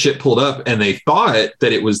maybe a ship pulled up and they thought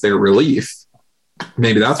that it was their relief.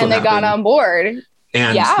 Maybe that's what happened. And they got on board.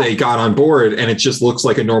 And they got on board and it just looks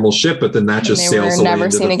like a normal ship, but then that just sails away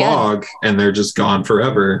into the fog and they're just gone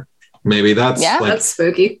forever. Maybe that's that's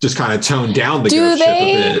spooky. Just kind of tone down the ghost ship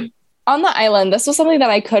a bit. On the island, this was something that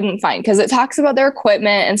I couldn't find because it talks about their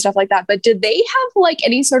equipment and stuff like that. But did they have like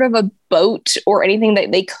any sort of a boat or anything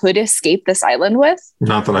that they could escape this island with?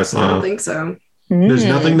 Not that I saw. I don't think so. There's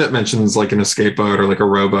nothing that mentions like an escape boat or like a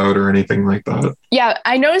rowboat or anything like that. Yeah,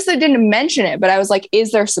 I noticed they didn't mention it, but I was like,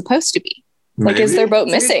 is there supposed to be? Like, is their boat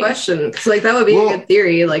missing? Good question. So, like, that would be a good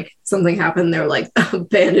theory. Like, something happened. They're like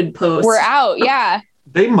abandoned post. We're out. Yeah.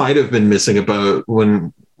 They might have been missing a boat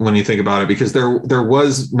when you think about it, because there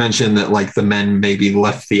was mention that like the men maybe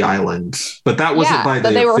left the island, but that wasn't by the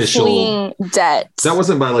official. They were fleeing debt. That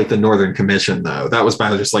wasn't by like the Northern Commission, though. That was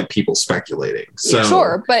by just like people speculating. So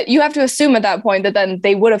sure, but you have to assume at that point that then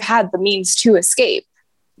they would have had the means to escape.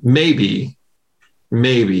 Maybe.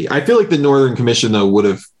 I feel like the Northern Commission though would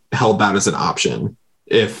have held that as an option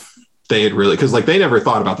if they had really, because like they never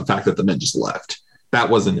thought about the fact that the men just left. That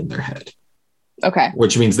wasn't in their head. Okay.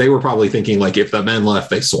 Which means they were probably thinking like if the men left,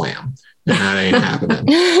 they swam, and that ain't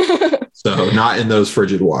happening. So not in those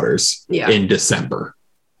frigid waters in December.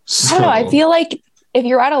 So, I don't know. I feel like if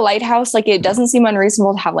you're at a lighthouse, like it doesn't seem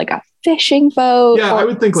unreasonable to have like a fishing boat. Yeah, I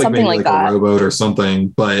would think like maybe like a rowboat or something,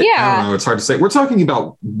 but I don't know. It's hard to say. We're talking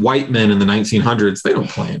about white men in the 1900s. They don't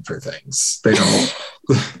plan for things. They don't.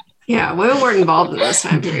 Yeah, women weren't involved in this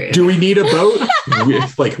time period. Do we need a boat?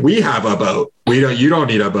 we have a boat. You don't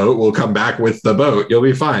need a boat. We'll come back with the boat. You'll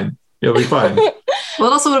be fine. Well, it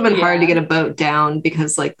also would have been hard to get a boat down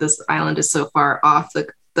because like this island is so far off the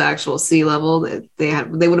actual sea level that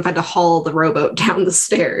they would have had to haul the rowboat down the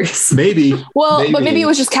stairs. Maybe. But maybe it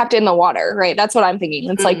was just kept in the water, right? That's what I'm thinking.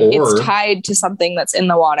 It's like it's tied to something that's in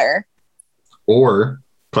the water. Or,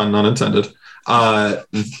 pun not intended,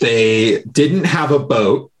 they didn't have a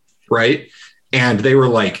boat. Right. And they were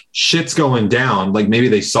like, shit's going down. Like maybe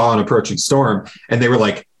they saw an approaching storm and they were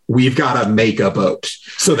like, we've got to make a boat.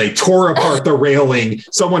 So they tore apart the railing.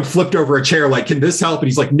 Someone flipped over a chair like, can this help? And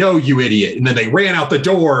he's like, no, you idiot. And then they ran out the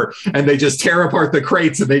door and they just tear apart the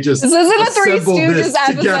crates and they just this isn't a Three Stooges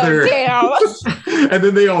episode. Together. Damn. And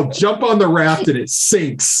then they all jump on the raft and it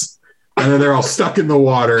sinks. And then they're all stuck in the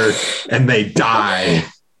water and they die.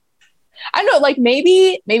 I don't know, like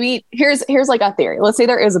maybe here's like a theory. Let's say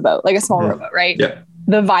there is a boat, like a small rowboat, right? Yeah.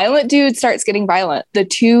 The violent dude starts getting violent. The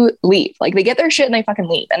two leave. Like they get their shit and they fucking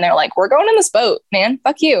leave. And they're like, we're going in this boat, man.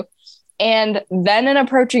 Fuck you. And then an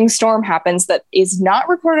approaching storm happens that is not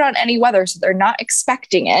recorded on any weather. So they're not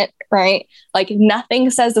expecting it, right? Like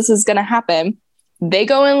nothing says this is going to happen. They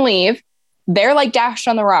go and leave. They're like dashed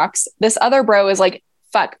on the rocks. This other bro is like,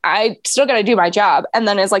 fuck, I still got to do my job. And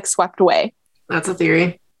then is like swept away. That's a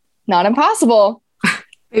theory. Not impossible.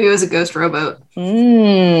 Maybe it was a ghost rowboat.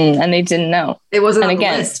 And they didn't know. It wasn't on the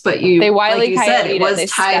list, but they like you said, it was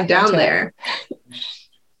tied down there.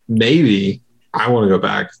 Maybe I want to go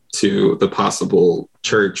back to the possible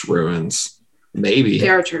church ruins. Maybe they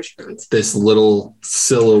are church ruins. This little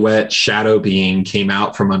silhouette shadow being came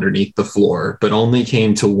out from underneath the floor, but only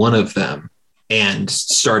came to one of them and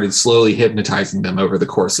started slowly hypnotizing them over the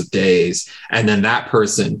course of days. And then that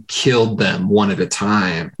person killed them one at a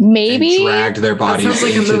time. Maybe dragged their bodies that sounds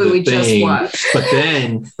like into a movie the we thing. just watched.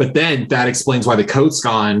 But then that explains why the coat's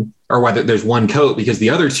gone, or why there's one coat, because the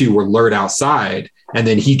other two were lured outside. And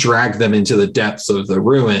then he dragged them into the depths of the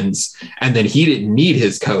ruins. And then he didn't need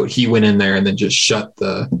his coat. He went in there and then just shut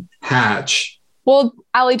the hatch. Well,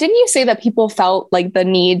 Allie, didn't you say that people felt like the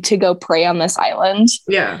need to go pray on this island?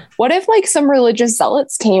 Yeah. What if like some religious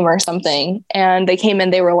zealots came or something, and they came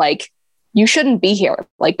and they were like, you shouldn't be here.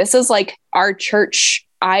 Like, this is like our church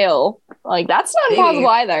aisle. Like, that's not impossible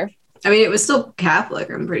either. I mean, it was still Catholic,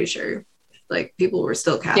 I'm pretty sure. Like, people were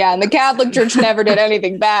still Catholic. Yeah, and the Catholic Church never did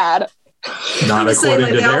anything bad. Not according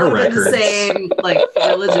to their records. The same like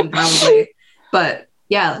religion, probably. But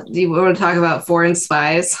yeah, do you want to talk about foreign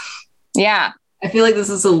spies? Yeah. I feel like this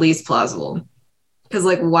is the least plausible. Because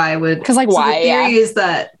why? The theory is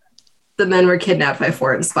that the men were kidnapped by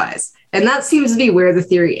foreign spies. And that seems to be where the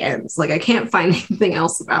theory ends. Like, I can't find anything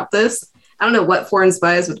else about this. I don't know what foreign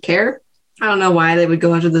spies would care. I don't know why they would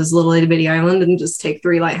go out to this little itty bitty island and just take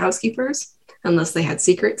 3 lighthouse keepers, unless they had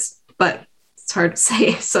secrets. But it's hard to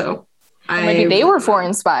say. So maybe they were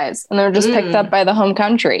foreign spies and they were just picked up by the home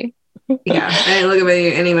country. Yeah, I didn't look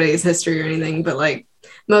at anybody's history or anything, but like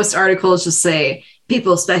most articles just say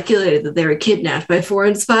people speculated that they were kidnapped by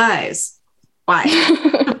foreign spies. Why?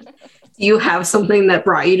 Do you have something that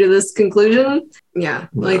brought you to this conclusion? Yeah,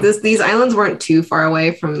 no. Like these islands weren't too far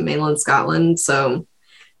away from mainland Scotland, so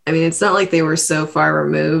I mean, it's not like they were so far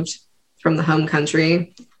removed from the home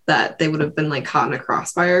country that they would have been like caught in a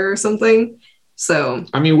crossfire or something. So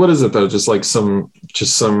I mean, what is it though? Just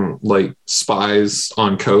some like spies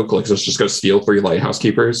on coke. Like, let's just go steal 3 lighthouse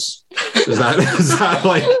keepers. Is that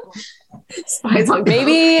like spies on coke?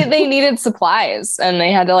 Maybe they needed supplies and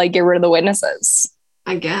they had to like get rid of the witnesses.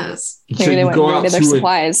 I guess. Maybe they went rid of their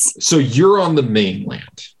supplies. So you're on the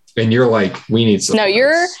mainland and you're like, we need supplies.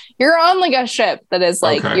 No, you're on like a ship that is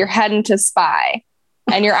like you're heading to spy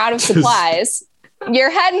and you're out of supplies. You're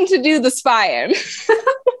heading to do the spying.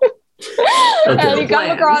 And you come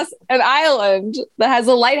across an island that has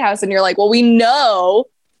a lighthouse and you're like, well, we know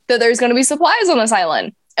that there's going to be supplies on this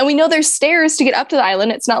island and we know there's stairs to get up to the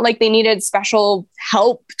island. It's not like they needed special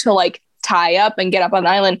help to like tie up and get up on the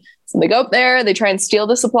island. So they go up there, they try and steal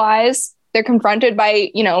the supplies. They're confronted by,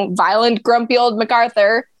 violent, grumpy old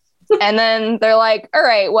MacArthur. And then they're like, all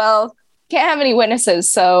right, well, can't have any witnesses.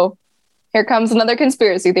 So here comes another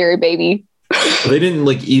conspiracy theory, baby. They didn't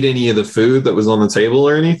like eat any of the food that was on the table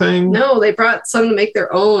or anything? No, they brought some to make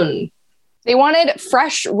their own. They wanted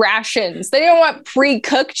fresh rations. They didn't want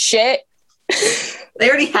pre-cooked shit. They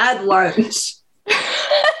already had lunch.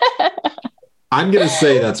 I'm going to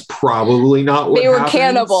say that's probably not what They were happens.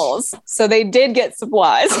 cannibals, so they did get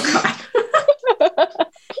supplies. Oh,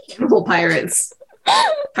 cannibal pirates.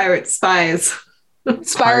 Pirate spies.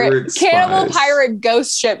 Cannibal pirate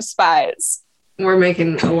ghost ship spies. We're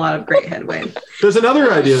making a lot of great headway. There's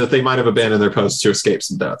another idea that they might have abandoned their post to escape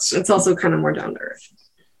some deaths. It's also kind of more down to earth.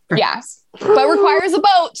 Yes, but requires a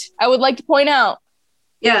boat. I would like to point out.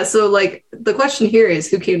 Yeah, so like the question here is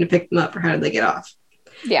who came to pick them up or how did they get off?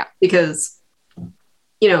 Yeah. Because,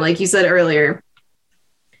 like you said earlier,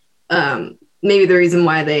 maybe the reason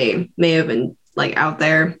why they may have been like out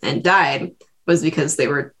there and died was because they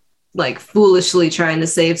were like foolishly trying to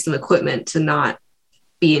save some equipment to not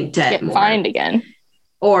be in debt get more. Fined again.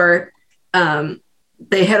 Or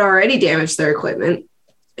they had already damaged their equipment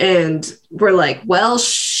and were like, well,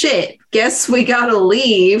 shit, guess we gotta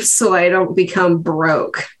leave so I don't become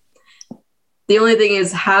broke. The only thing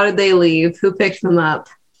is, how did they leave? Who picked them up?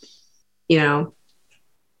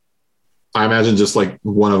 I imagine just like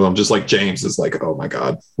one of them, just like James is like, oh my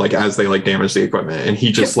God, like as they like damage the equipment and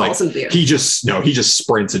he just like, he just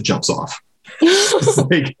sprints and jumps off.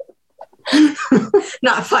 Like,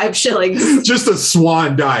 not 5 shillings. Just a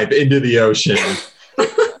swan dive into the ocean.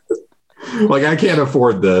 Like, I can't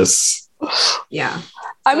afford this. Yeah.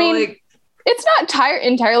 I mean, it's not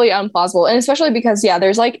entirely implausible. And especially because,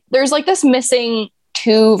 there's like this missing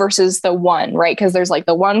 2 versus the 1, right? Because there's like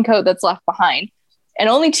the 1 coat that's left behind. and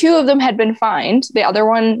only 2 of them had been fined. The other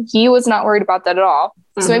one, he was not worried about that at all.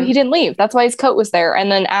 So maybe he didn't leave. That's why his coat was there.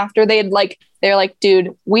 And then after they're like,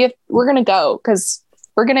 dude, we're going to go because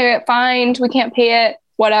we're going to get fined. We can't pay it,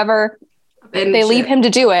 whatever. They leave him to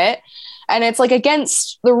do it. And it's like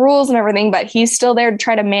against the rules and everything, but he's still there to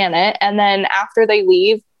try to man it. And then after they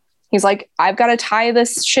leave, he's like, I've got to tie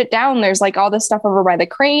this shit down. There's like all this stuff over by the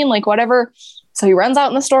crane, like whatever. So he runs out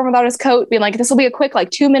in the storm without his coat, being like, this will be a quick, like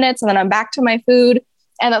 2 minutes. And then I'm back to my food.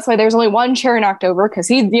 And that's why there's only one chair knocked over. Cause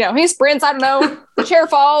he sprints, I don't know, the chair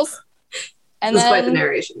falls. And despite the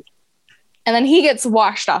narration. And then he gets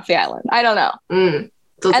washed off the island. I don't know.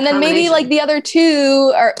 So and then maybe like the other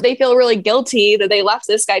 2 they feel really guilty that they left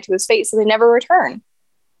this guy to his fate. So they never return.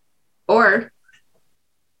 Or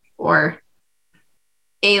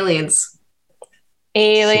aliens.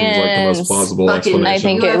 Seems like the most plausible explanation. I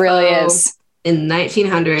think it really is. In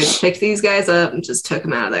 1900, picked these guys up and just took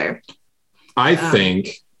them out of there. I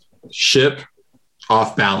think ship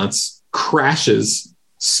off balance, crashes,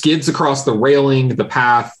 skids across the railing, the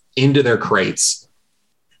path into their crates.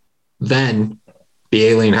 Then the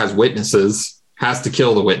alien has witnesses, has to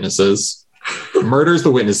kill the witnesses, murders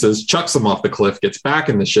the witnesses, chucks them off the cliff, gets back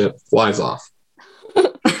in the ship, flies off.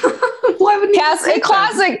 Why would a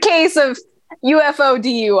classic case of UFO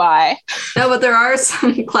DUI. No, but there are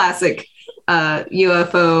some classic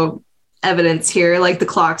UFO evidence here, like the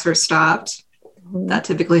clocks were stopped. That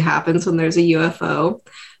typically happens when there's a UFO.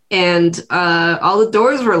 And all the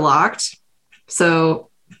doors were locked. So,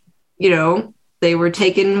 they were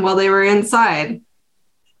taken while they were inside.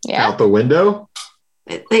 Yeah. Out the window?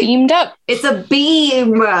 They beamed up. It's a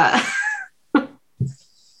beam.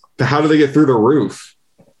 How do they get through the roof?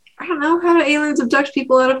 I don't know. How do aliens abduct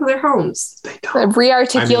people out of their homes? They don't.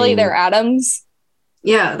 Rearticulate their atoms.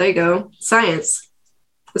 Yeah, there you go. Science.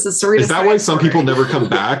 This is Serena. Is that why some people never come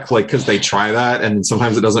back? Like, because they try that and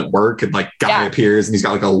sometimes it doesn't work. And like, guy appears and he's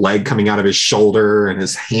got like a leg coming out of his shoulder and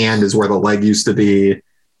his hand is where the leg used to be.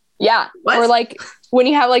 Yeah. What? Or like when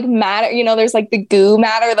you have like matter, there's like the goo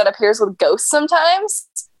matter that appears with ghosts sometimes.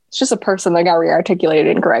 It's just a person that got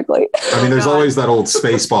rearticulated incorrectly. I mean, there's always that old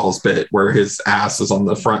Spaceballs bit where his ass is on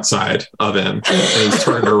the front side of him and he's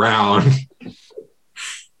turned around.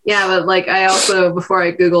 Yeah, but like I also, before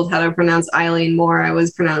I Googled how to pronounce Eileen Moore, I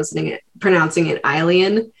was pronouncing it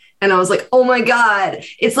Alien. And I was like, oh my God,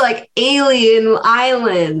 it's like Alien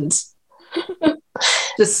Island.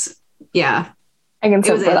 Just, yeah. I can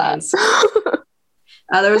sit for that.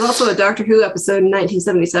 There was also a Doctor Who episode in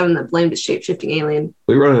 1977 that blamed a shape-shifting alien.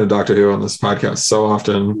 We run into Doctor Who on this podcast so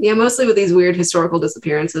often. Yeah, mostly with these weird historical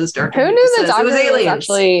disappearances. Who knew that Doctor Who was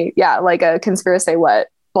actually, like a Conspiracy What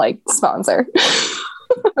sponsor?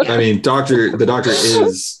 I mean, the Doctor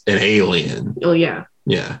is an alien. Oh, yeah.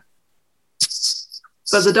 Yeah.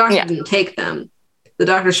 But the Doctor didn't take them. The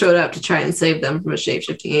Doctor showed up to try and save them from a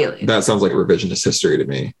shape-shifting alien. That sounds like revisionist history to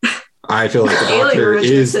me. I feel like the Doctor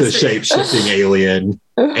is the shape-shifting alien,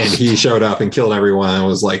 and he showed up and killed everyone and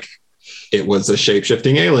was like, it was a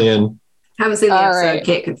shape-shifting alien. Haven't seen the episode,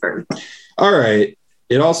 can't confirm. All right.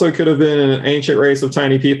 It also could have been an ancient race of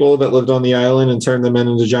tiny people that lived on the island and turned them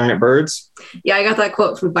into giant birds. Yeah, I got that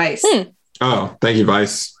quote from Vice. Oh, thank you,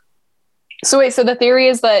 Vice. So wait, so the theory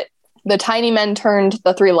is that the tiny men turned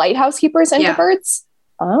the 3 lighthouse keepers into birds?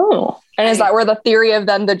 Oh. And is that where the theory of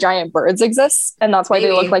then the giant birds exists? And that's why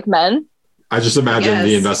they look like men? I just imagine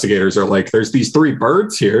the investigators are like, there's these 3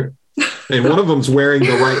 birds here, and one of them's wearing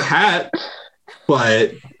the right hat,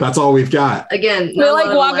 but that's all we've got. Again, they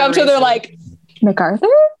like walk up to, they're like, MacArthur?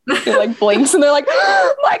 He like blinks and they're like,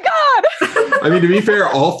 oh my God. I mean, to be fair,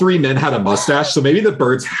 all 3 men had a mustache, so maybe the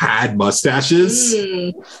birds had mustaches.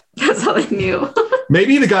 That's how they knew.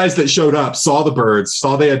 Maybe the guys that showed up saw the birds,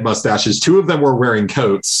 saw they had mustaches. 2 of them were wearing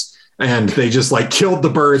coats, and they just like killed the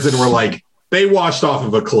birds and were like, they washed off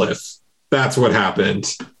of a cliff. That's what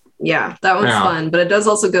happened. Yeah, that one's fun, but it does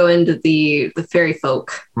also go into the fairy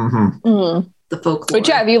folk. The folklore. Which,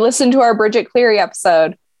 if you listen to our Bridget Cleary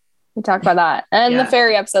episode, we talked about that. And the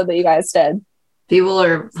fairy episode that you guys did. People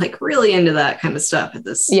are like really into that kind of stuff at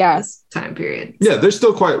this time period. Yeah, there's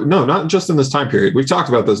still not just in this time period. We've talked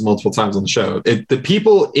about this multiple times on the show. The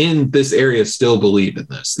people in this area still believe in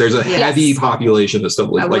this. There's a heavy population that still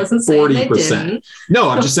believes, like 40%. No,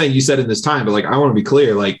 I'm just saying you said in this time, but like, I want to be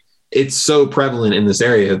clear, like it's so prevalent in this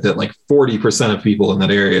area that like 40% of people in that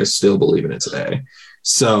area still believe in it today.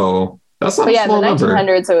 So that's not a small number. In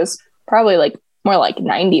the 1900s, it was probably like more like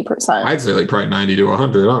 90%. I'd say like probably 90 to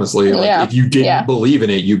 100, honestly. Like if you didn't believe in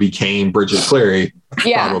it, you became Bridget Cleary.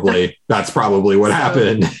 Probably. That's probably what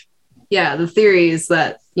happened. Yeah, the theory is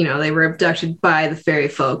that, they were abducted by the fairy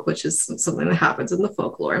folk, which is something that happens in the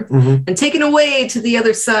folklore, and taken away to the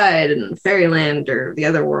other side in fairyland or the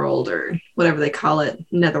other world or whatever they call it,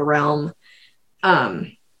 nether realm. That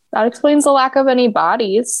explains the lack of any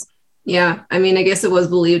bodies. Yeah, I mean, I guess it was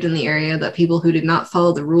believed in the area that people who did not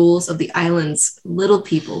follow the rules of the island's little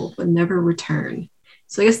people would never return.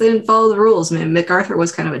 So I guess they didn't follow the rules, man. MacArthur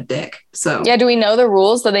was kind of a dick. So yeah, do we know the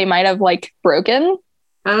rules that they might have like broken?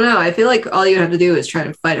 I don't know. I feel like all you have to do is try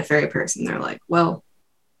to fight a fairy person. They're like, well,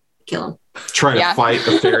 kill him. Try to fight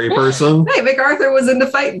a fairy person? Hey, MacArthur was into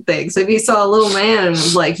fighting things. So if he saw a little man and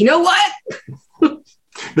was like, you know what?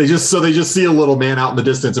 They just see a little man out in the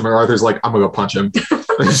distance, and MacArthur's like, I'm gonna go punch him.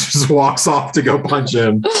 And he just walks off to go punch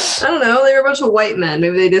him. I don't know. They were a bunch of white men.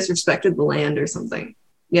 Maybe they disrespected the land or something.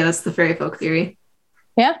 Yeah, that's the fairy folk theory.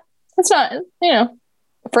 Yeah, that's not,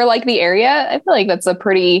 for like the area, I feel like that's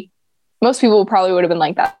most people probably would have been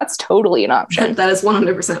like, that's totally an option. That is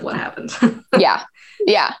 100% what happened. Yeah.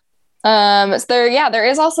 So there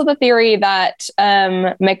is also the theory that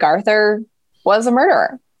MacArthur was a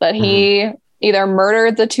murderer, that he either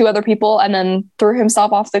murdered the two other people and then threw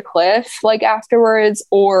himself off the cliff like afterwards,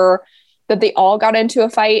 or that they all got into a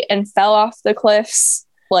fight and fell off the cliffs.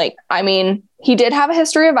 Like, I mean, he did have a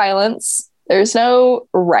history of violence. There's no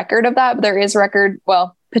record of that, but there is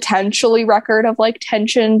potentially record of like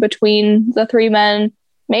tension between the three men.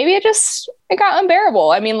 Maybe it got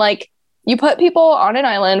unbearable. I mean, like, you put people on an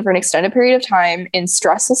island for an extended period of time in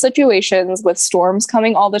stressful situations with storms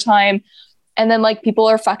coming all the time. And then like people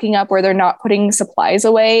are fucking up where they're not putting supplies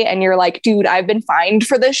away. And you're like, dude, I've been fined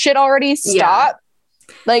for this shit already. Stop.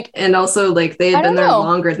 Yeah. Like, and also like they had been there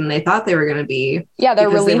longer than they thought they were going to be. Yeah. They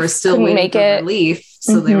were still waiting for relief.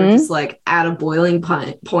 So they were just like at a boiling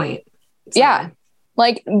point. So, yeah.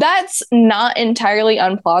 Like, that's not entirely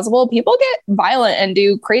unplausible. People get violent and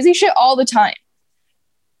do crazy shit all the time.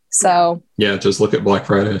 So yeah, just look at Black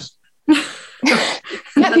Fridays.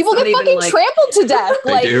 Yeah, people get fucking trampled to death.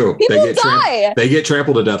 They do. People die. They get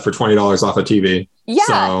trampled to death for $20 off a TV. Yeah.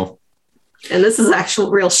 So, and this is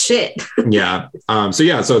actual real shit. Yeah.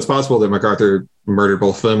 So it's possible that MacArthur murdered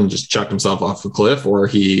both of them and just chucked himself off the cliff, or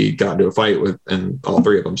he got into a fight and all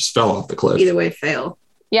three of them just fell off the cliff. Either way, fail.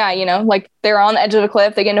 Yeah, like they're on the edge of the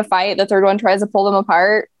cliff, they get in a fight, the third one tries to pull them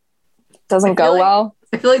apart. Doesn't go well.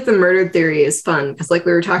 I feel like the murder theory is fun because like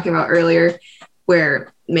we were talking about earlier,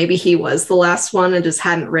 where maybe he was the last one and just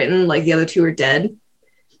hadn't written, like the other two are dead.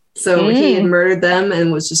 So he had murdered them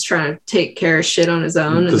and was just trying to take care of shit on his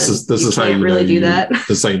own. This is how you really do that. This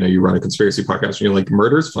is how you know you run a conspiracy podcast and you're like,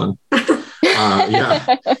 murder's fun.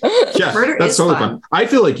 Yeah, Murder that's totally fun. I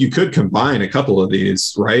feel like you could combine a couple of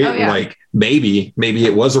these, right? Oh, yeah. Like maybe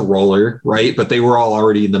it was a roller, right? But they were all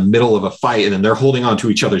already in the middle of a fight, and then they're holding on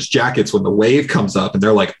to each other's jackets when the wave comes up, and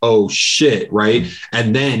they're like, "Oh shit!" Right?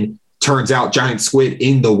 And then turns out giant squid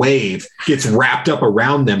in the wave gets wrapped up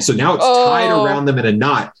around them, so now it's tied around them in a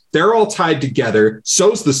knot. They're all tied together.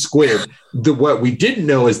 So's the squid. What we didn't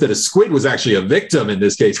know is that a squid was actually a victim in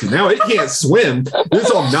this case, because now it can't swim.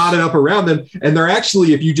 It's all knotted up around them. And they're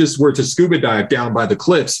actually, if you just were to scuba dive down by the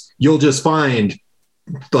cliffs, you'll just find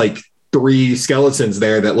like 3 skeletons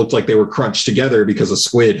there that looked like they were crunched together because a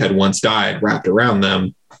squid had once died wrapped around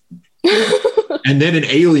them. And then an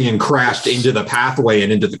alien crashed into the pathway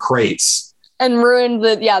and into the crates. And ruined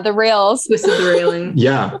the rails. Twisted the railing.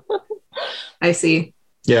 Yeah. I see.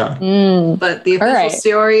 Yeah. But the official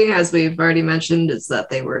story, as we've already mentioned, is that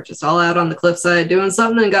they were just all out on the cliffside doing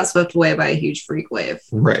something and got swept away by a huge freak wave.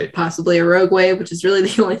 Right. Possibly a rogue wave, which is really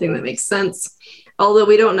the only thing that makes sense. Although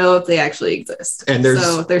we don't know if they actually exist. And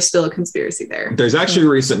there's still a conspiracy there. There's actually a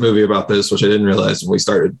recent movie about this, which I didn't realize when we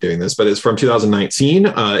started doing this, but it's from 2019.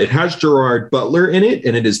 It has Gerard Butler in it,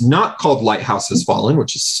 and it is not called Lighthouse Has Fallen,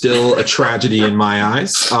 which is still a tragedy in my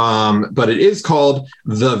eyes. But it is called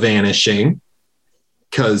The Vanishing,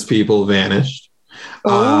 because people vanished.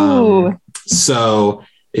 So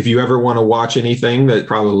if you ever want to watch anything that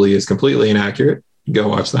probably is completely inaccurate, go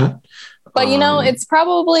watch that. But it's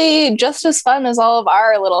probably just as fun as all of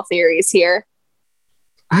our little theories here.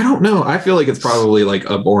 I don't know. I feel like it's probably like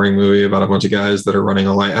a boring movie about a bunch of guys that are running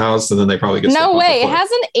a lighthouse, and then they probably get no way. It has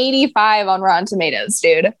an 85 on Rotten Tomatoes,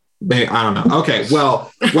 dude. I don't know. Okay,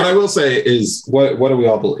 well, what I will say is, what do we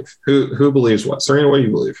all believe? Who believes what? Serena, what do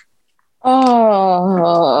you believe?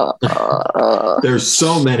 There's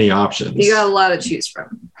so many options. You got a lot to choose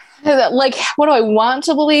from. Like, what do I want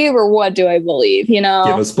to believe, or what do I believe? Give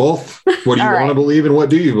us both. What do you want to believe, and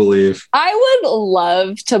what do you believe? I would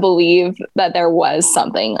love to believe that there was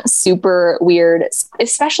something super weird,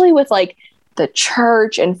 especially with like the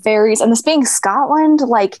church and fairies, and this being Scotland.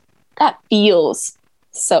 Like, that feels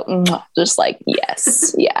So just like,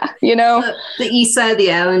 yes. Yeah. You know, the east side of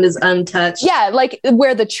the island is untouched. Yeah. Like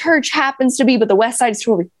where the church happens to be, but the west side is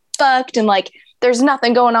totally fucked. And like, there's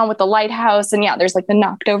nothing going on with the lighthouse. And yeah, there's like the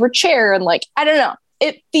knocked over chair. And like, I don't know.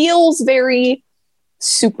 It feels very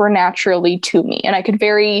supernaturally to me. And I could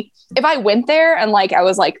if I went there and like, I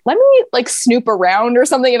was like, let me like snoop around or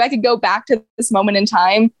something. If I could go back to this moment in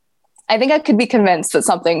time, I think I could be convinced that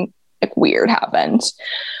something like weird happened.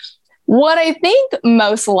 What I think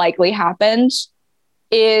most likely happened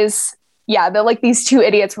is, yeah, that like these two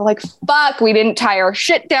idiots were like, fuck, we didn't tie our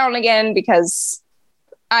shit down again because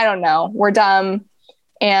I don't know, we're dumb.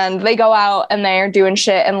 And they go out and they're doing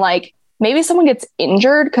shit and like, maybe someone gets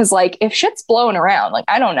injured because like if shit's blowing around, like,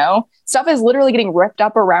 I don't know, stuff is literally getting ripped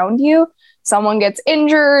up around you. Someone gets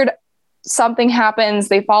injured, something happens,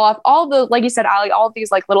 they fall off. All the, like you said, Ali, all of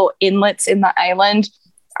these like little inlets in the island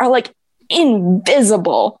are like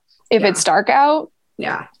invisible if it's dark out.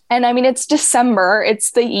 Yeah. And I mean, it's December,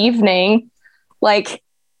 it's the evening, like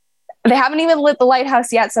they haven't even lit the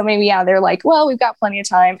lighthouse yet. So maybe, yeah, they're like, well, we've got plenty of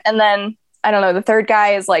time. And then I don't know, the third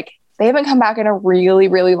guy is like, they haven't come back in a really,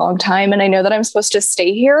 really long time. And I know that I'm supposed to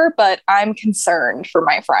stay here, but I'm concerned for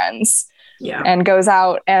my friends. Yeah. And goes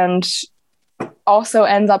out and also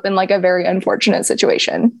ends up in like a very unfortunate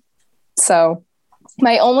situation. So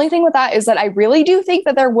my only thing with that is that I really do think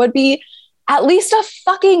that there would be at least a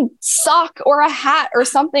fucking sock or a hat or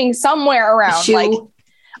something somewhere around. Like,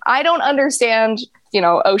 I don't understand, you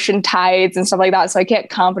know, ocean tides and stuff like that. So I can't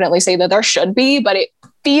confidently say that there should be, but it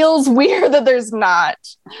feels weird that there's not.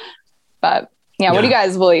 But yeah, what do you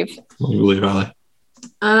guys believe? What do you believe, Ali?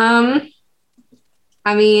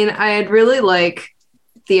 I mean, I'd really like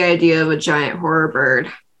the idea of a giant horror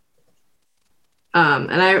bird.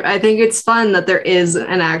 And I think it's fun that there is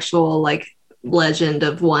an actual like legend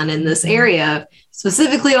of one in this area,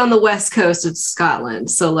 specifically on the west coast of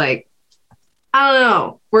Scotland. So like, I don't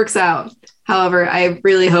know, works out. However, I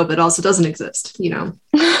really hope it also doesn't exist, you know.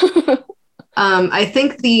 I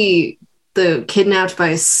think the kidnapped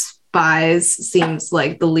by spies seems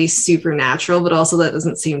like the least supernatural, but also that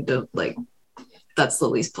doesn't seem to like, that's the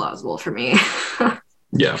least plausible for me.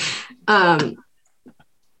 Yeah.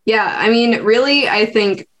 Yeah, I mean, really, I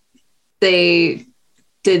think they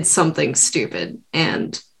did something stupid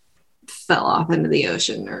and fell off into the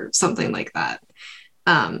ocean or something like that.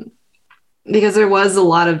 Because there was a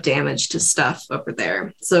lot of damage to stuff over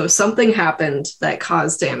there. So something happened that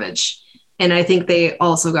caused damage. And I think they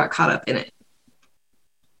also got caught up in it.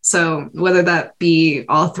 So whether that be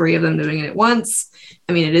all three of them doing it at once,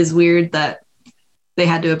 I mean, it is weird that they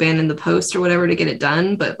had to abandon the post or whatever to get it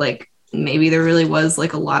done. But like, maybe there really was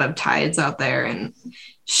like a lot of tides out there and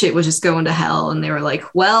shit was just going to hell. And they were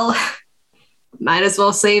like, well, might as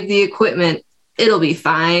well save the equipment. It'll be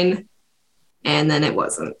fine. And then it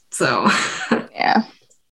wasn't. So yeah,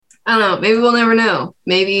 I don't know. Maybe we'll never know.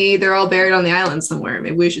 Maybe they're all buried on the island somewhere.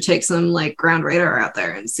 Maybe we should take some like ground radar out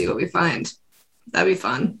there and see what we find. That'd be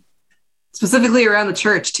fun. Specifically around the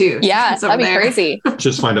church too. Yeah, that'd be crazy.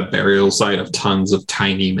 Just find a burial site of tons of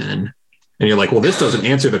tiny men. And you're like, well, this doesn't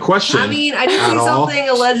answer the question. I mean, I did see something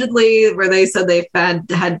allegedly where they said they had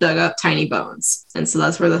dug up tiny bones. And so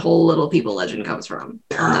that's where the whole little people legend comes from.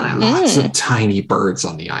 There are lots of tiny birds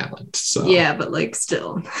on the island. So yeah, but like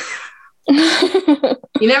still. You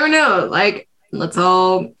never know. Like, let's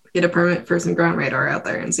all get a permit for some ground radar out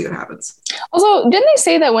there and see what happens. Also, didn't they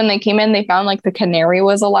say that when they came in, they found like the canary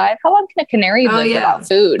was alive? How long can a canary live without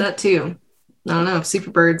food? That too. I don't know. Super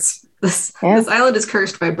birds. This island is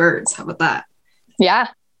cursed by birds. How about that? Yeah.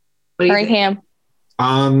 What do you think?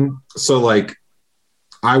 Ham. So like,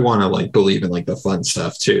 I want to like believe in like the fun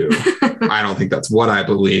stuff too. I don't think that's what I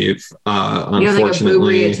believe. Unfortunately, you don't think a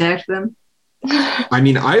boobry attacked them? I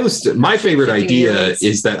mean, my favorite idea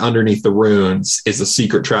is that underneath the ruins is a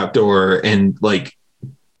secret trapdoor, and like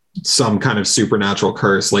some kind of supernatural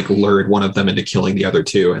curse like lured one of them into killing the other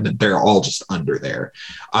two, and then they're all just under there.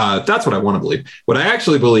 That's what I want to believe. What I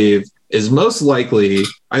actually believe is most likely,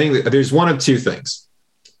 I think that there's one of two things.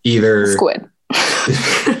 Either squid.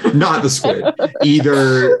 Not the squid.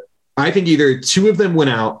 I think either two of them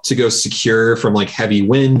went out to go secure from like heavy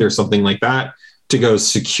wind or something like that, to go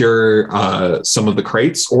secure some of the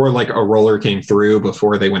crates, or like a roller came through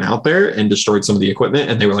before they went out there and destroyed some of the equipment,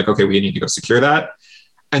 and they were like, okay, we need to go secure that.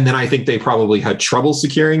 And then I think they probably had trouble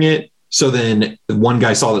securing it. So then one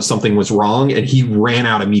guy saw that something was wrong and he ran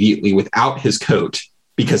out immediately without his coat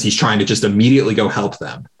because he's trying to just immediately go help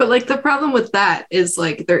them. But like the problem with that is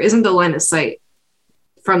like there isn't a line of sight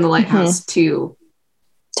from the lighthouse to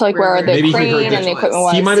So like where the Maybe crane and the equipment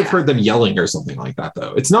was. He might have heard them yelling or something like that,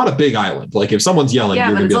 though. It's not a big island. Like if someone's yelling, you're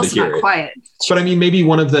going to be able to hear it. Quiet. But I mean, maybe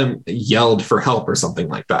one of them yelled for help or something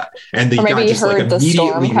like that. And the guy just like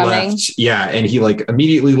immediately left. Yeah. And he like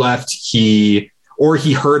immediately left. He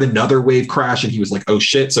heard another wave crash and he was like, oh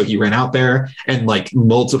shit. So he ran out there and like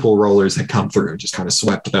multiple rollers had come through and just kind of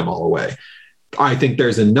swept them all away. I think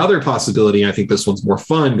there's another possibility. I think this one's more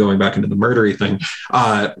fun, going back into the murdery thing.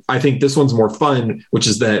 I think this one's more fun, which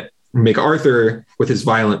is that MacArthur, with his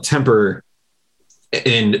violent temper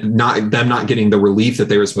and not getting the relief that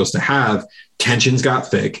they were supposed to have, tensions got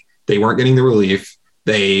thick. They weren't getting the relief.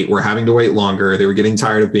 They were having to wait longer. They were getting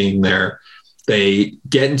tired of being there. They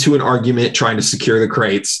get into an argument trying to secure the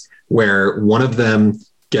crates where one of them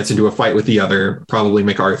gets into a fight with the other, probably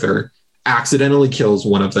MacArthur, accidentally kills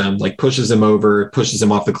one of them, like pushes him over, pushes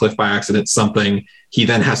him off the cliff by accident, something. He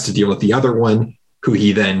then has to deal with the other one, who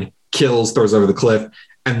he then kills, throws over the cliff.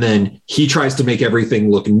 And then he tries to make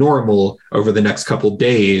everything look normal over the next couple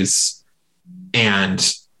days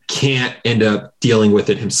and can't end up dealing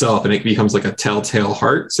with it himself. And it becomes like a telltale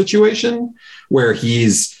heart situation where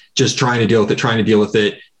he's just trying to deal with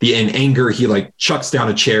it. In anger, he like chucks down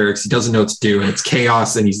a chair because he doesn't know what to do, and it's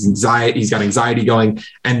chaos, and he's got anxiety going.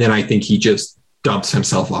 And then I think he just dumps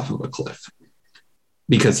himself off of a cliff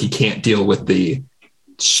because he can't deal with the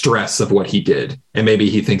stress of what he did. And maybe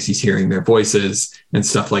he thinks he's hearing their voices and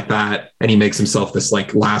stuff like that. And he makes himself this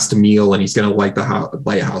like last meal, and he's going to light the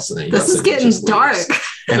lighthouse. And then he this is getting dark.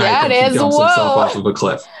 And I think he dumps himself off of a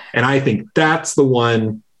cliff. And I think that's the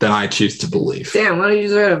one that I choose to believe. Damn, why don't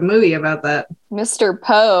you write a movie about that? Mr.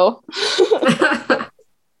 Poe. So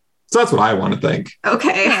that's what I want to think.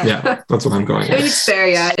 Okay. Yeah, that's what I'm going with. I mean, it's fair,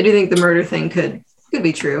 yeah. I do think the murder thing could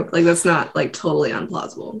be true. Like, that's not, like, totally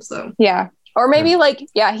unplausible, so. Yeah. Or maybe, like,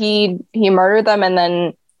 yeah, he murdered them and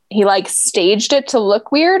then he, like, staged it to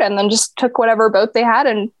look weird and then just took whatever boat they had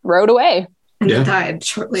and rowed away. And he died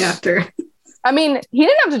shortly after. I mean, he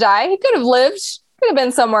didn't have to die. He could have lived. Could have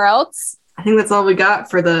been somewhere else. I think that's all we got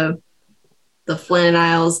for the Flannan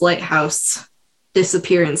Isles lighthouse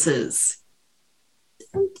disappearances.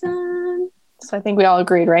 Dun-dun. So I think we all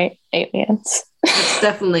agreed, right? Aliens. It's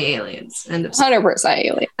definitely aliens. 100%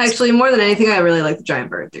 aliens. Actually, more than anything, I really like the giant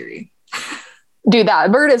bird theory. Dude,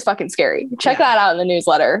 that bird is fucking scary. Check that out in the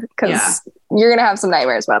newsletter because you're going to have some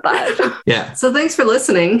nightmares about that. Yeah. So thanks for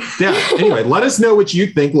listening. Yeah. Anyway, let us know what you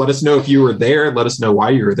think. Let us know if you were there. Let us know why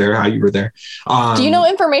you were there, how you were there. Do you know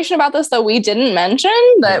information about this that we didn't mention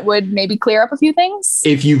that would maybe clear up a few things?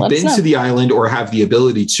 If you've been to the island or have the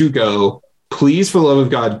ability to go, please, for the love of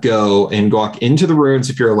God, go and walk into the ruins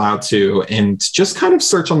if you're allowed to, and just kind of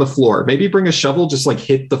search on the floor. Maybe bring a shovel, just like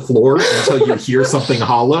hit the floor until you hear something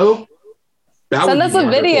hollow. Send us a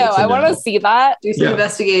video. I want to see that. Do some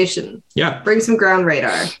investigation. Yeah. Bring some ground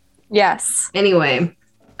radar. Yes. Anyway,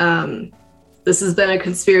 this has been a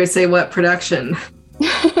Conspiracy What production.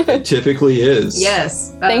 It typically is.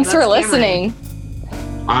 Yes. Thanks for listening.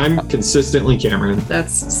 I'm consistently Cameron.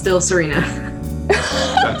 That's still Serena.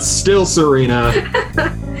 That's still Serena.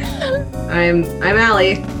 I'm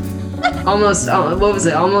Allie. Almost. What was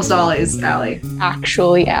it? Almost always Allie.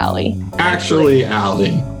 Actually Allie. Actually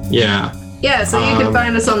Allie. Yeah. Yeah, so you can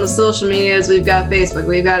find us on the social medias. We've got Facebook,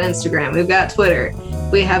 we've got Instagram, we've got Twitter.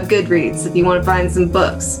 We have Goodreads if you want to find some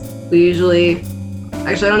books. We usually... Actually,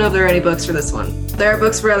 I don't know if there are any books for this one. There are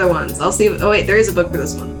books for other ones. I'll see... Oh, wait, there is a book for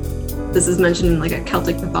this one. This is mentioned in like a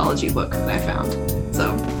Celtic mythology book that I found.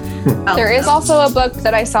 So... There is also a book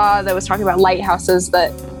that I saw that was talking about lighthouses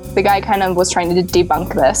that the guy kind of was trying to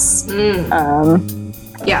debunk this.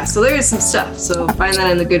 Yeah, so there is some stuff. So find that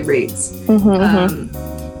in the Goodreads.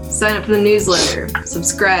 Sign up for the newsletter,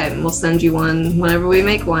 subscribe, and we'll send you one whenever we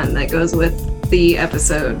make one that goes with the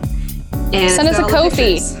episode. And send us a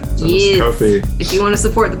Ko-fi. Yes. If you want to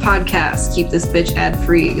support the podcast, keep this bitch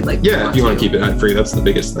ad-free. Like if you want to keep it ad-free, that's the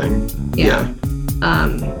biggest thing. Yeah.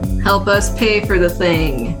 Help us pay for the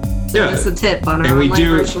thing. Send us a tip on our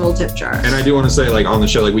virtual tip jar. And I do want to say, like, on the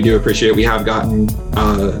show, like, we do appreciate, we have gotten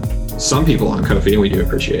some people on Ko-fi, and we do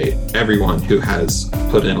appreciate everyone who has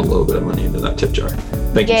put in a little bit of money into that tip jar.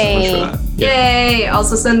 Thank you so much for that. Yay!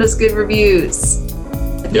 Also send us good reviews.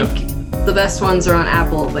 I think the best ones are on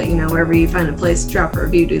Apple, but wherever you find a place to drop a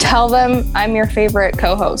review, do that. Tell them I'm your favorite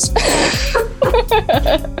co-host.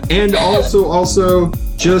 And also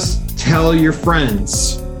just tell your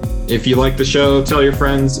friends. If you like the show, tell your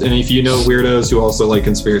friends. And if you know weirdos who also like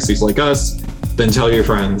conspiracies like us, then tell your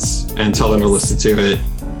friends and tell them to listen to it.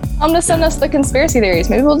 To send us the conspiracy theories.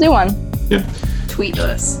 Maybe we'll do one. Yeah. Tweet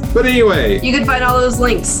us. But anyway. You can find all those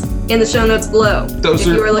links in the show notes below. Those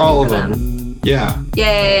are all of them. Yeah.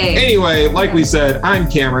 Yay. Anyway, like we said, I'm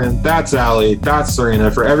Cameron. That's Allie. That's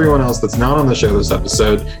Serena. For everyone else that's not on the show this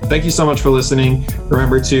episode, thank you so much for listening.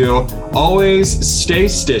 Remember to always stay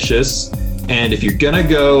stitious. And if you're going to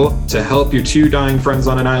go to help your 2 dying friends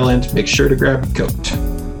on an island, make sure to grab a coat.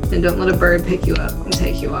 And don't let a bird pick you up and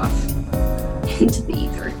take you off into the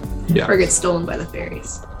ether. Yeah. Or get stolen by the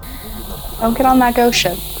fairies. Don't get on that ghost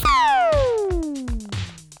ship.